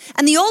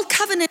 And the old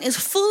covenant is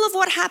full of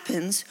what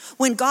happens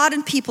when God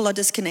and people are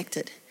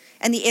disconnected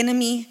and the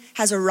enemy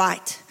has a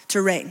right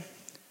to reign.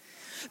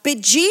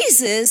 But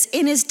Jesus,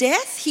 in His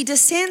death, He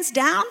descends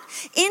down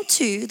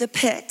into the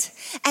pit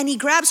and He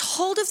grabs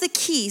hold of the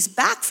keys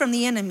back from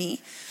the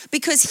enemy,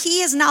 because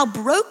He has now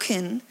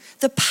broken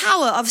the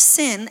power of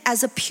sin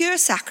as a pure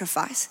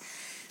sacrifice.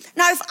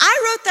 Now, if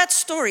I wrote that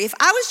story, if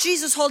I was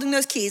Jesus holding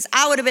those keys,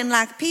 I would have been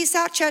like, peace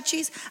out,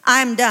 churchies.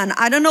 I'm done.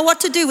 I don't know what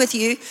to do with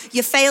you.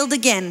 You failed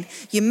again.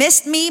 You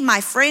missed me.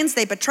 My friends,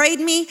 they betrayed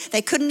me.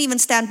 They couldn't even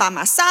stand by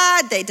my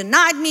side. They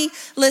denied me.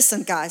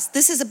 Listen, guys,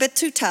 this is a bit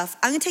too tough.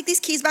 I'm going to take these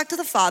keys back to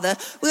the Father.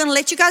 We're going to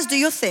let you guys do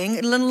your thing.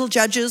 A little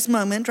judges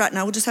moment right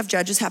now. We'll just have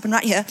judges happen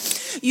right here.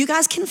 You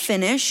guys can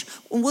finish,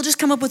 and we'll just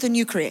come up with a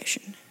new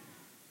creation.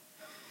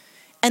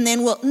 And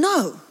then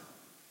no.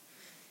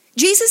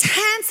 Jesus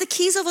hands the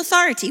keys of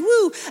authority,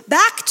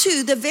 back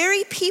to the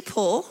very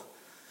people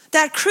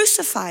that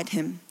crucified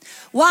Him.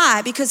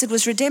 Why? Because it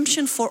was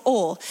redemption for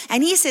all.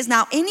 And He says,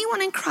 now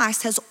anyone in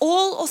Christ has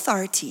all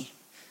authority.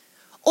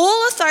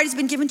 All authority has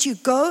been given to you.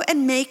 Go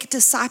and make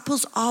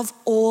disciples of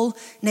all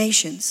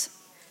nations.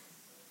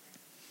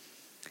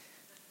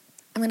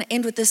 I'm going to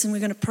end with this and we're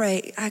going to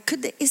pray.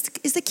 Is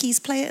the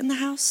keys player in the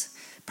house?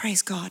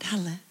 Praise God.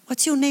 Hello.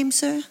 What's your name,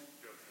 sir?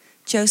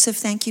 Joseph,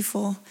 thank you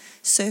for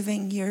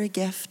serving. You're a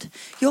gift.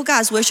 Your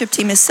guys' worship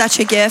team is such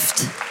a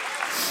gift.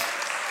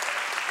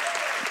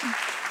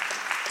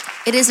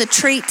 It is a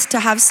treat to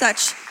have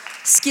such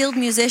skilled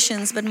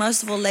musicians, but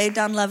most of all, laid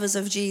down lovers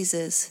of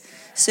Jesus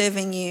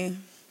serving you.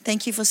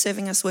 Thank you for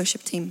serving us,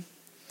 worship team.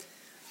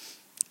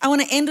 I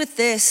want to end with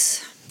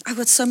this. I've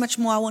got so much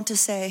more I want to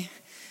say.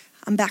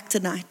 I'm back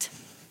tonight.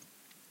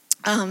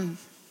 I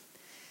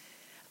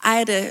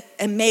had an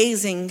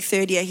amazing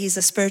third year. He's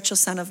a spiritual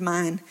son of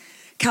mine.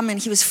 Come in,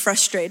 he was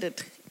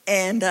frustrated.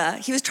 And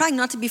he was trying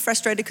not to be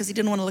frustrated because he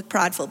didn't want to look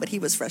prideful, but he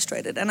was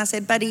frustrated. And I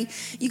said, buddy,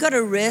 you got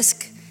to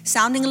risk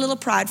sounding a little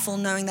prideful,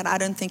 knowing that I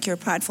don't think you're a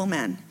prideful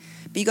man.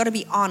 But you got to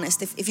be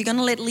honest. If you're going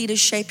to let leaders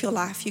shape your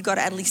life, you got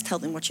to at least tell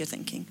them what you're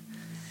thinking.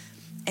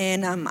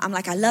 And I'm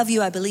like, I love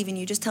you, I believe in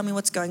you, just tell me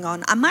what's going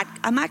on. I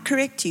might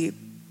correct you,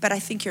 but I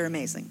think you're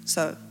amazing.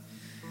 So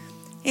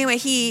anyway,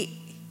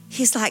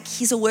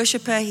 he's a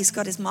worshiper, he's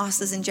got his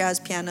master's in jazz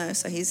piano,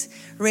 so he's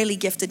a really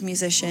gifted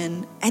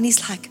musician. And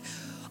he's like,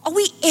 are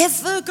we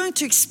ever going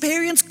to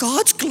experience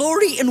God's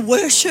glory in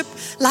worship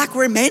like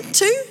we're meant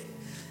to?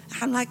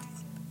 I'm like,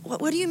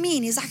 what do you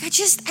mean? He's like,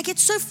 I get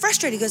so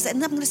frustrated. He goes,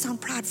 and I'm going to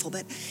sound prideful,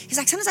 but he's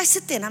like, sometimes I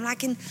sit there and I'm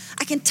like,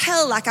 I can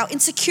tell like our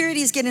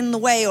insecurities getting in the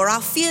way or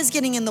our fears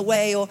getting in the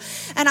way,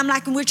 and I'm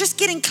like, and we're just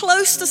getting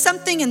close to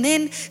something, and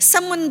then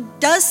someone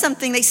does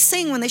something, they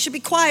sing when they should be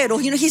quiet,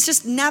 or he's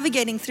just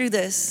navigating through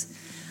this.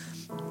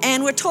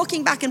 And we're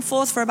talking back and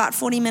forth for about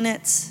 40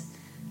 minutes.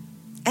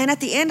 And at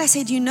the end I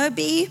said,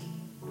 B,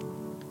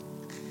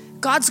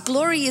 God's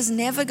glory is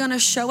never going to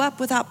show up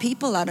without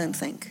people, I don't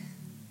think.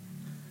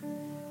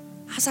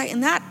 I was like,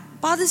 and that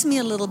bothers me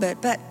a little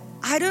bit, but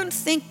I don't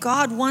think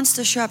God wants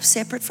to show up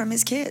separate from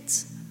his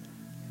kids.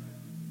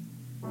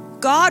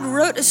 God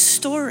wrote a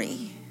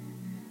story,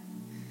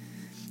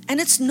 and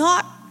it's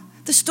not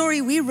the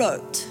story we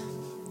wrote.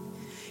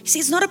 You see,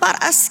 it's not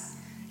about us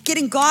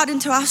getting God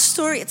into our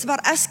story. It's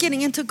about us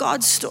getting into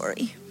God's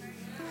story.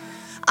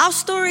 Our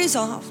stories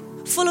are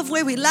full of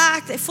where we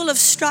lack. They're full of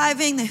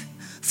striving. They're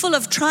full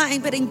of trying.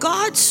 But in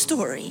God's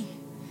story,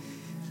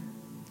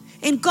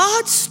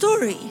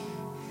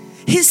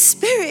 his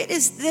Spirit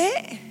is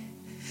there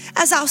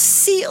as our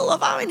seal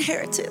of our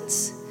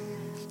inheritance.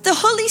 The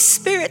Holy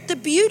Spirit, the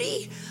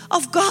beauty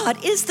of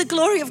God, is the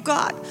glory of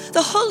God.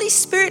 The Holy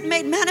Spirit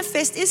made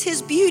manifest is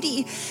his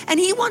beauty, and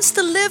he wants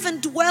to live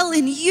and dwell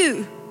in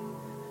you.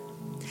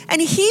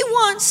 And he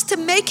wants to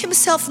make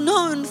himself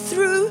known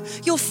through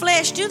your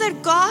flesh. Do you know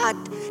that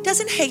God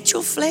doesn't hate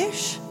your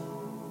flesh?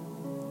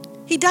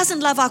 He doesn't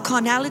love our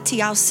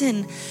carnality, our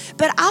sin,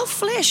 but our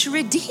flesh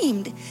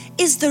redeemed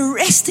is the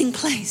resting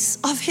place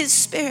of his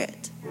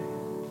Spirit.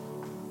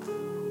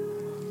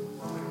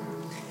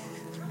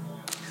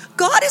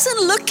 God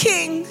isn't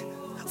looking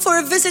for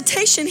a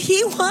visitation.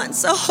 He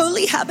wants a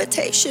holy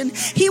habitation.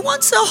 He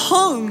wants a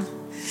home.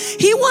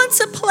 He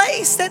wants a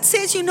place that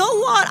says, you know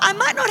what? I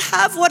might not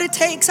have what it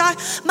takes. I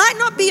might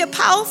not be a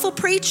powerful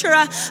preacher.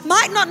 I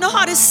might not know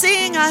how to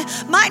sing. I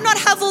might not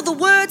have all the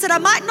words, and I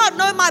might not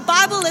know my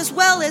Bible as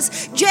well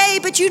as Jay.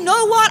 But you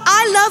know what?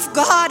 I love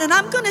God, and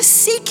I'm going to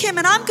seek him,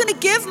 and I'm going to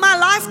give my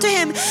life to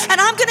him.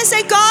 And I'm going to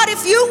say, God,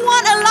 if you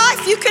want a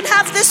life, you can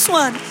have this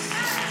one.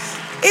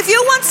 If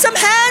you want some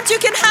hands, you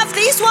can have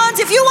these ones.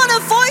 If you want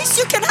a voice,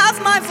 you can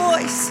have my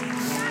voice.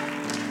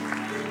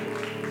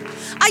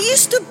 I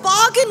used to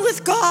bargain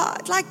with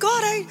God. Like,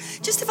 God,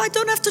 if I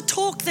don't have to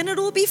talk, then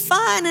it'll be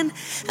fine. And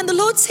the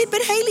Lord said,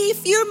 but Haley,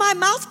 if you're my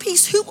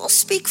mouthpiece, who will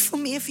speak for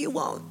me if you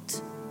won't?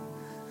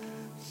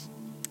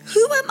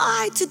 Who am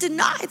I to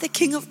deny the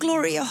King of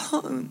Glory a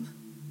home?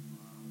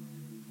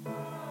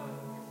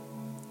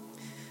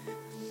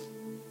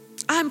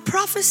 I'm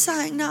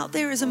prophesying now,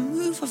 there is a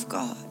move of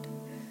God.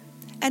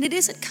 And it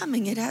isn't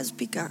coming, it has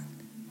begun.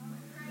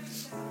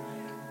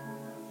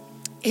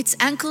 It's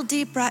ankle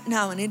deep right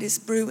now, and it is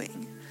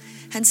brewing.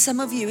 And some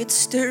of you, it's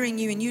stirring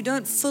you, and you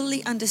don't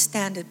fully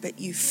understand it, but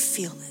you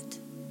feel it.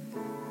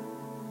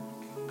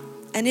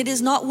 And it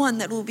is not one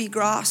that will be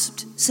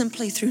grasped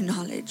simply through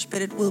knowledge,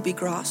 but it will be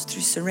grasped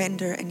through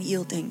surrender and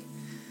yielding,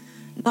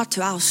 not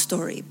to our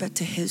story, but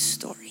to his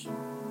story.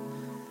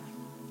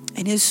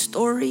 And his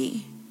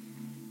story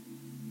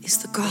is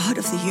the God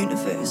of the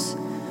universe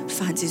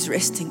finds his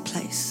resting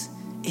place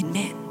in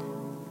men.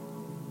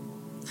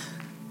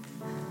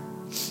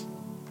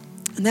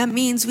 And that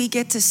means we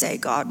get to say,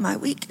 God, my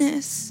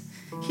weakness,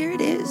 here it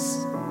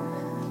is.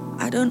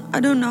 I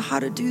don't know how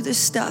to do this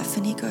stuff.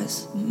 And he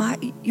goes,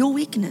 your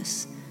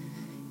weakness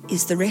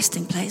is the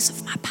resting place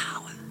of my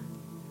power.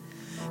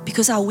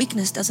 Because our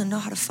weakness doesn't know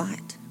how to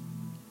fight.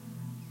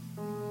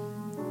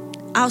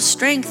 Our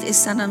strength is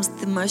sometimes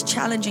the most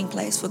challenging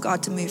place for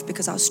God to move,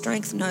 because our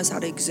strength knows how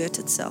to exert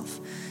itself,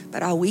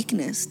 but our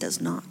weakness does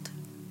not.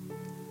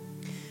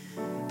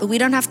 But we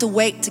don't have to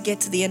wait to get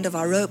to the end of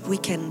our rope. We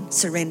can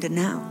surrender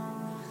now.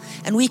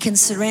 And we can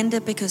surrender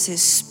because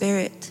his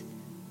Spirit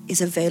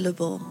is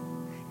available,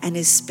 and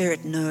his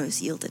Spirit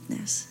knows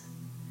yieldedness.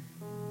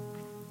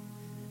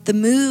 The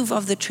move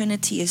of the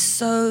Trinity is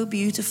so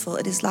beautiful.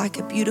 It is like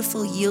a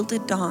beautiful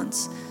yielded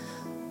dance.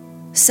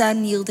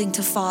 Son yielding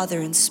to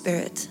Father, and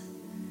Spirit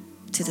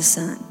to the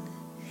Son.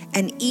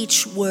 And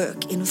each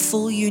work in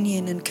full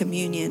union and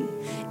communion,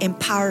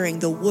 empowering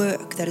the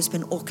work that has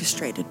been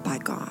orchestrated by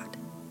God.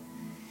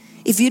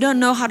 If you don't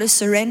know how to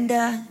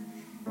surrender,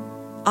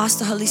 Ask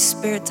the Holy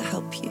Spirit to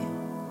help you.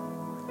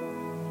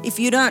 If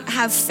you don't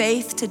have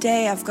faith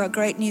today, I've got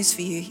great news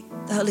for you.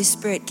 The Holy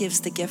Spirit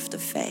gives the gift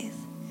of faith.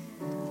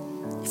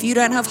 If you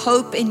don't have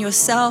hope in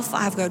yourself,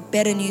 I've got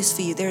better news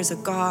for you. There is a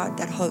God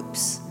that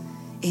hopes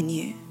in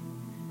you.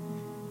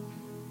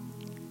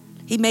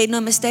 He made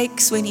no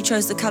mistakes when He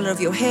chose the color of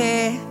your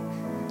hair,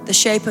 the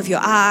shape of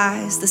your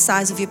eyes, the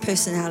size of your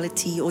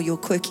personality, or your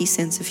quirky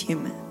sense of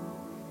humor.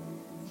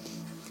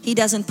 He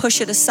doesn't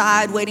push it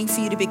aside waiting for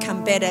you to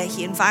become better.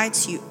 He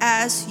invites you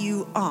as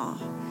you are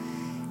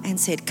and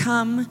said,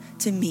 come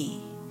to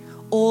me,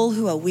 all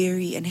who are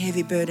weary and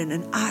heavy burdened,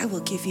 and I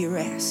will give you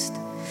rest.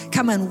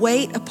 Come and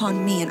wait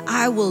upon me, and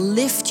I will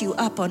lift you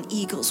up on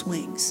eagle's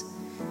wings.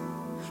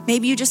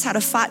 Maybe you just had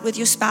a fight with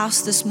your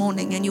spouse this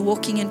morning and you're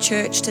walking in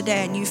church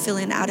today and you feel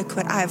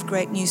inadequate. I have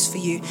great news for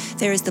you.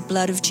 There is the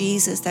blood of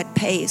Jesus that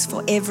pays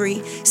for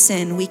every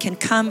sin. We can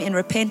come in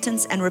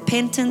repentance, and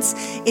repentance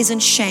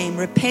isn't shame.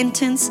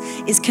 Repentance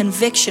is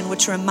conviction,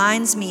 which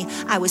reminds me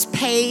I was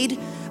paid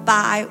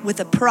with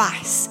a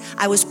price.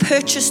 I was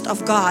purchased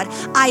of God.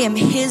 I am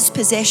His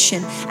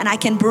possession, and I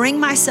can bring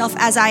myself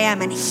as I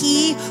am, and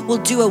He will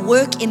do a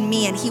work in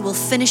me, and He will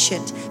finish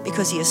it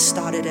because He has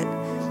started it.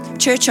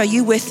 Church, are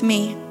you with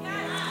me?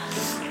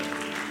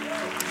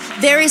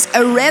 There is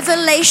a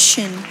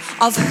revelation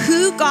of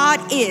who God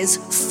is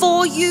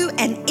for you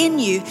and in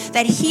you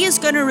that He is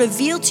going to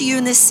reveal to you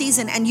in this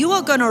season, and you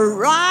are going to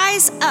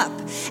rise up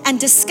and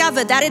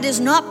discover that it is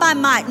not by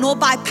might nor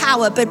by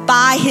power, but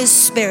by His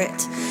Spirit.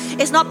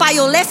 It's not by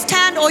your left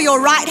hand or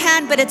your right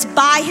hand, but it's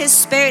by His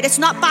Spirit. It's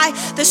not by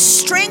the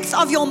strength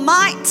of your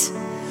might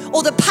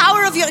or the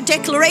power of your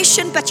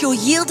declaration, but your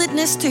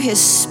yieldedness to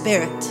His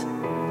Spirit.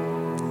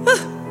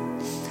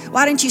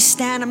 Why don't you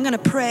stand? I'm going to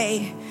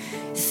pray.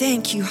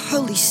 Thank you,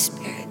 Holy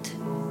Spirit.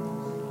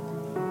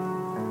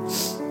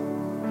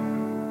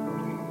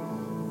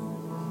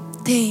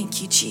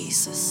 Thank you,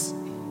 Jesus.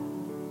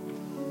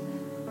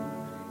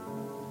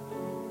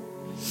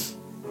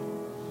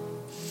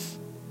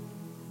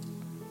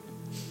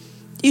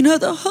 You know,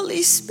 the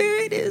Holy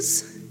Spirit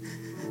is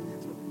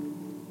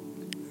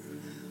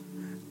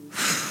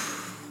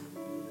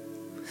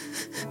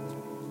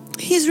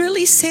He's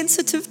really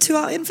sensitive to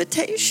our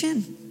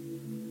invitation.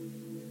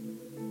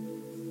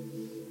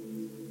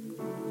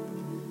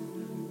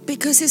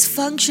 Because His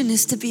function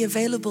is to be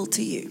available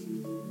to you.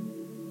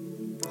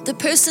 The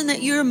person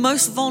that you're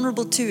most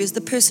vulnerable to is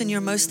the person you're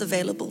most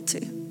available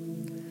to.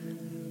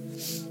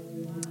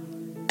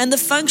 And the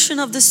function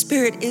of the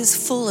Spirit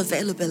is full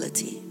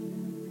availability.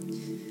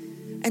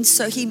 And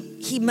so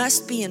he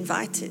must be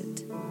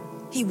invited.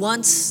 He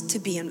wants to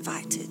be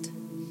invited.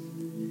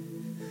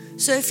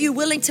 So if you're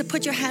willing to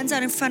put your hands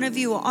out in front of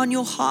you or on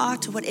your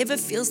heart or whatever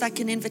feels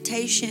like an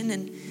invitation,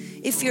 and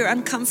if you're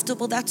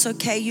uncomfortable, that's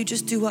okay. You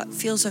just do what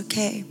feels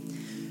okay.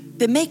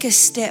 But make a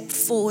step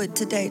forward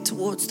today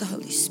towards the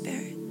Holy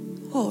Spirit.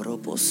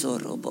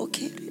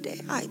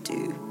 I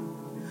do.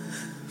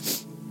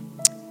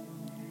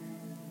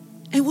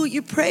 And will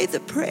you pray the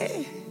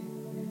prayer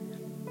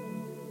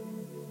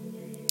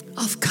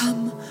of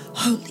come,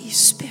 Holy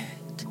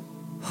Spirit?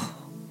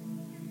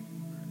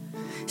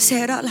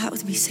 Say it out loud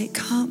with me. Say,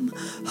 come,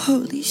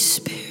 Holy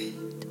Spirit.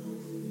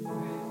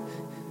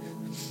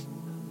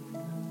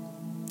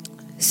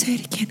 Say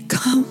it again.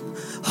 Come,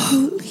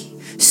 Holy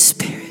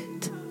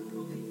Spirit.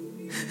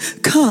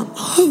 Come,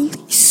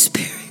 Holy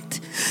Spirit.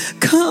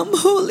 Come,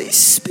 Holy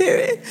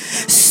Spirit.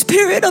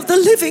 Spirit of the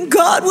living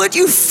God, would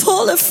you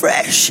fall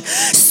afresh?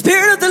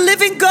 Spirit of the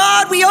living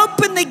God, we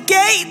open the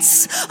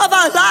gates of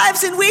our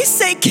lives and we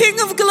say, King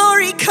of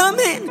glory, come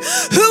in.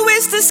 Who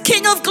is this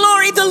King of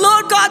glory? The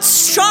Lord God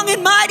strong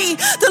and mighty.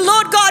 The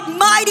Lord God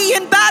mighty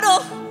in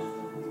battle.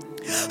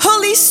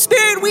 Holy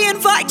Spirit, we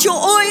invite your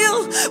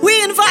oil,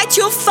 we invite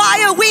your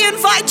fire, we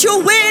invite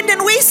your wind,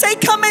 and we say,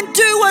 come and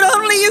do what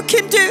only you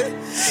can do.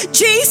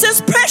 Jesus,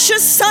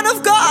 precious Son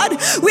of God,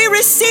 we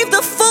receive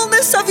the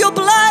fullness of your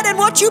blood and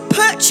what you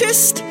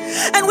purchased,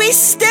 and we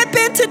step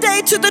in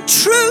today to the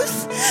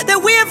truth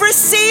that we have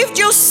received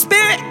your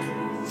Spirit.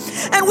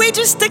 And we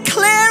just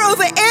declare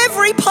over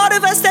every part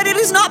of us that it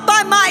is not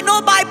by might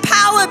nor by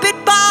power,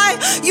 but by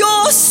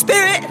your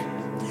Spirit.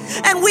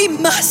 And we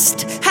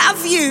must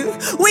have you.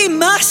 We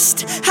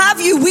must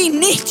have you. We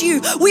need you.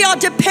 We are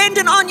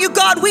dependent on you,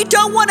 God. We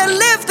don't want to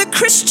live the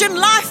Christian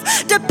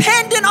life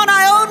dependent on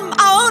our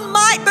own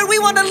might, but we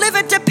want to live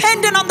it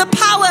dependent on the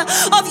power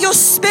of your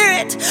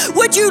Spirit.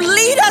 Would you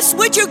lead us?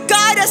 Would you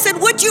guide us? And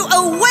would you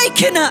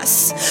awaken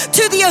us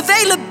to the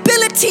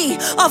availability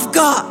of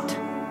God?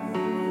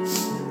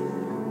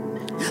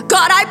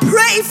 God, I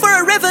pray for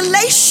a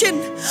revelation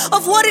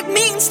of what it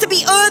means to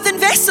be earthen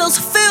vessels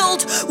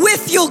filled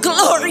with your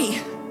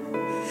glory.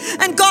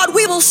 And God,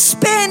 we will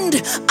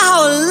spend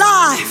our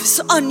lives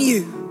on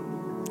you.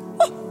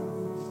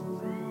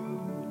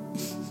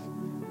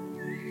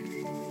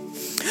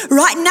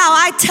 Right now,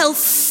 I tell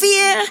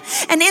fear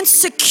and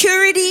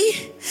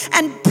insecurity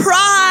and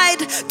pride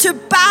to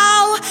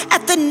bow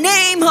at the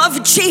name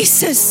of Jesus.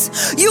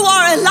 Jesus, you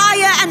are a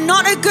liar and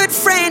not a good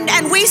friend.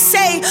 And we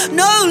say,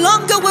 no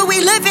longer will we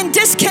live in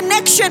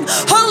disconnection.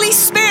 Holy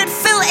Spirit,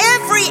 fill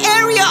every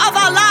area of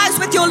our lives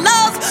with your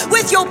love,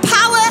 with your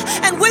power,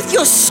 and with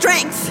your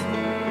strength.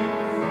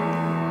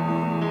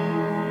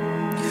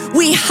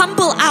 We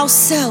humble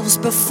ourselves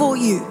before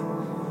you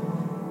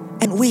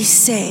and we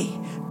say,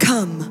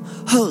 come,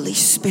 Holy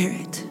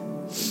Spirit.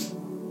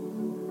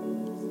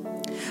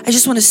 I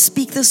just want to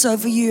speak this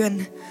over you,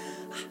 and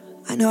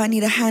I know I need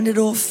to hand it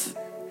off.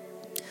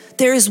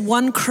 There is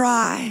one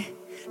cry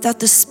that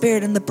the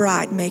Spirit and the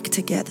bride make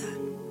together,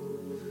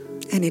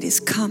 and it is,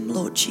 come,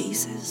 Lord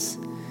Jesus.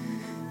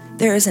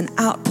 There is an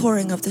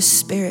outpouring of the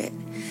Spirit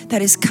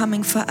that is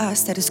coming for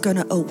us, that is going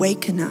to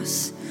awaken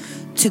us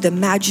to the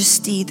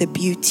majesty, the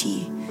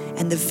beauty,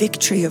 and the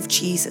victory of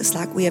Jesus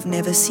like we have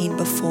never seen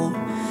before.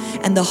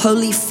 And the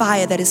holy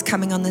fire that is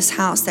coming on this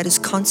house, that is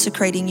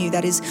consecrating you,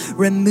 that is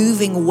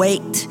removing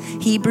weight.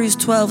 Hebrews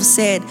 12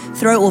 said,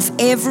 throw off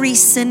every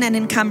sin and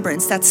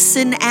encumbrance. That's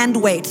sin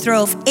and weight.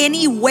 Throw off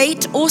any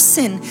weight or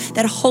sin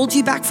that holds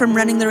you back from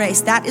running the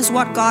race. That is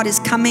what God is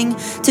coming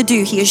to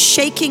do. He is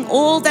shaking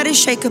all that is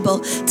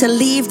shakeable to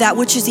leave that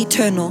which is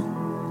eternal.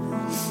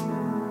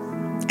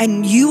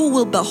 And you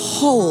will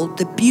behold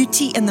the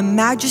beauty and the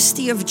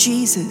majesty of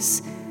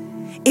Jesus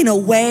in a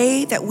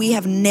way that we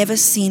have never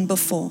seen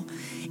before.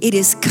 It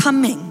is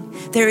coming.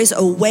 There is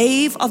a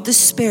wave of the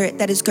Spirit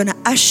that is going to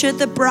usher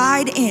the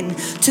bride in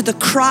to the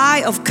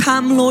cry of,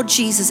 come, Lord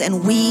Jesus,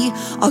 and we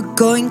are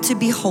going to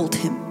behold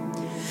him.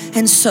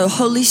 And so,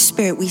 Holy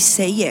Spirit, we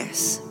say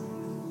yes.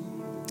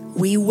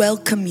 We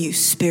welcome you,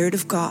 Spirit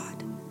of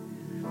God.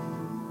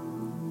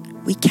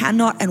 We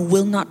cannot and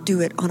will not do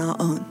it on our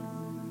own.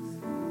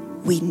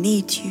 We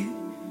need you.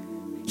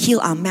 Heal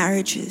our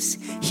marriages,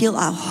 heal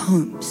our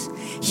homes,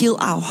 heal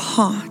our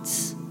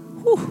hearts.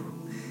 Whew.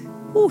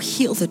 Ooh,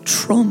 heal the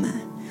trauma,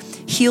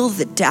 heal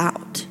the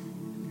doubt.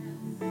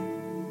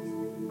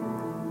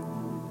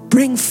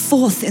 Bring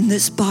forth in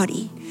this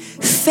body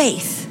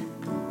faith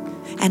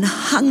and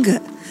hunger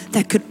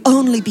that could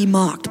only be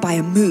marked by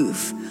a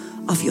move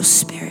of your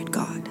Spirit,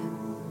 God.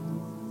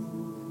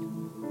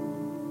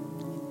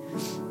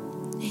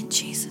 In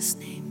Jesus'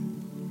 name.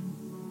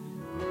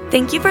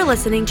 Thank you for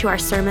listening to our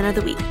Sermon of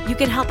the Week. You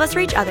can help us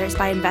reach others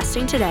by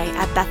investing today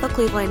at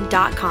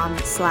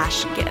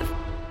bethelcleveland.com/give.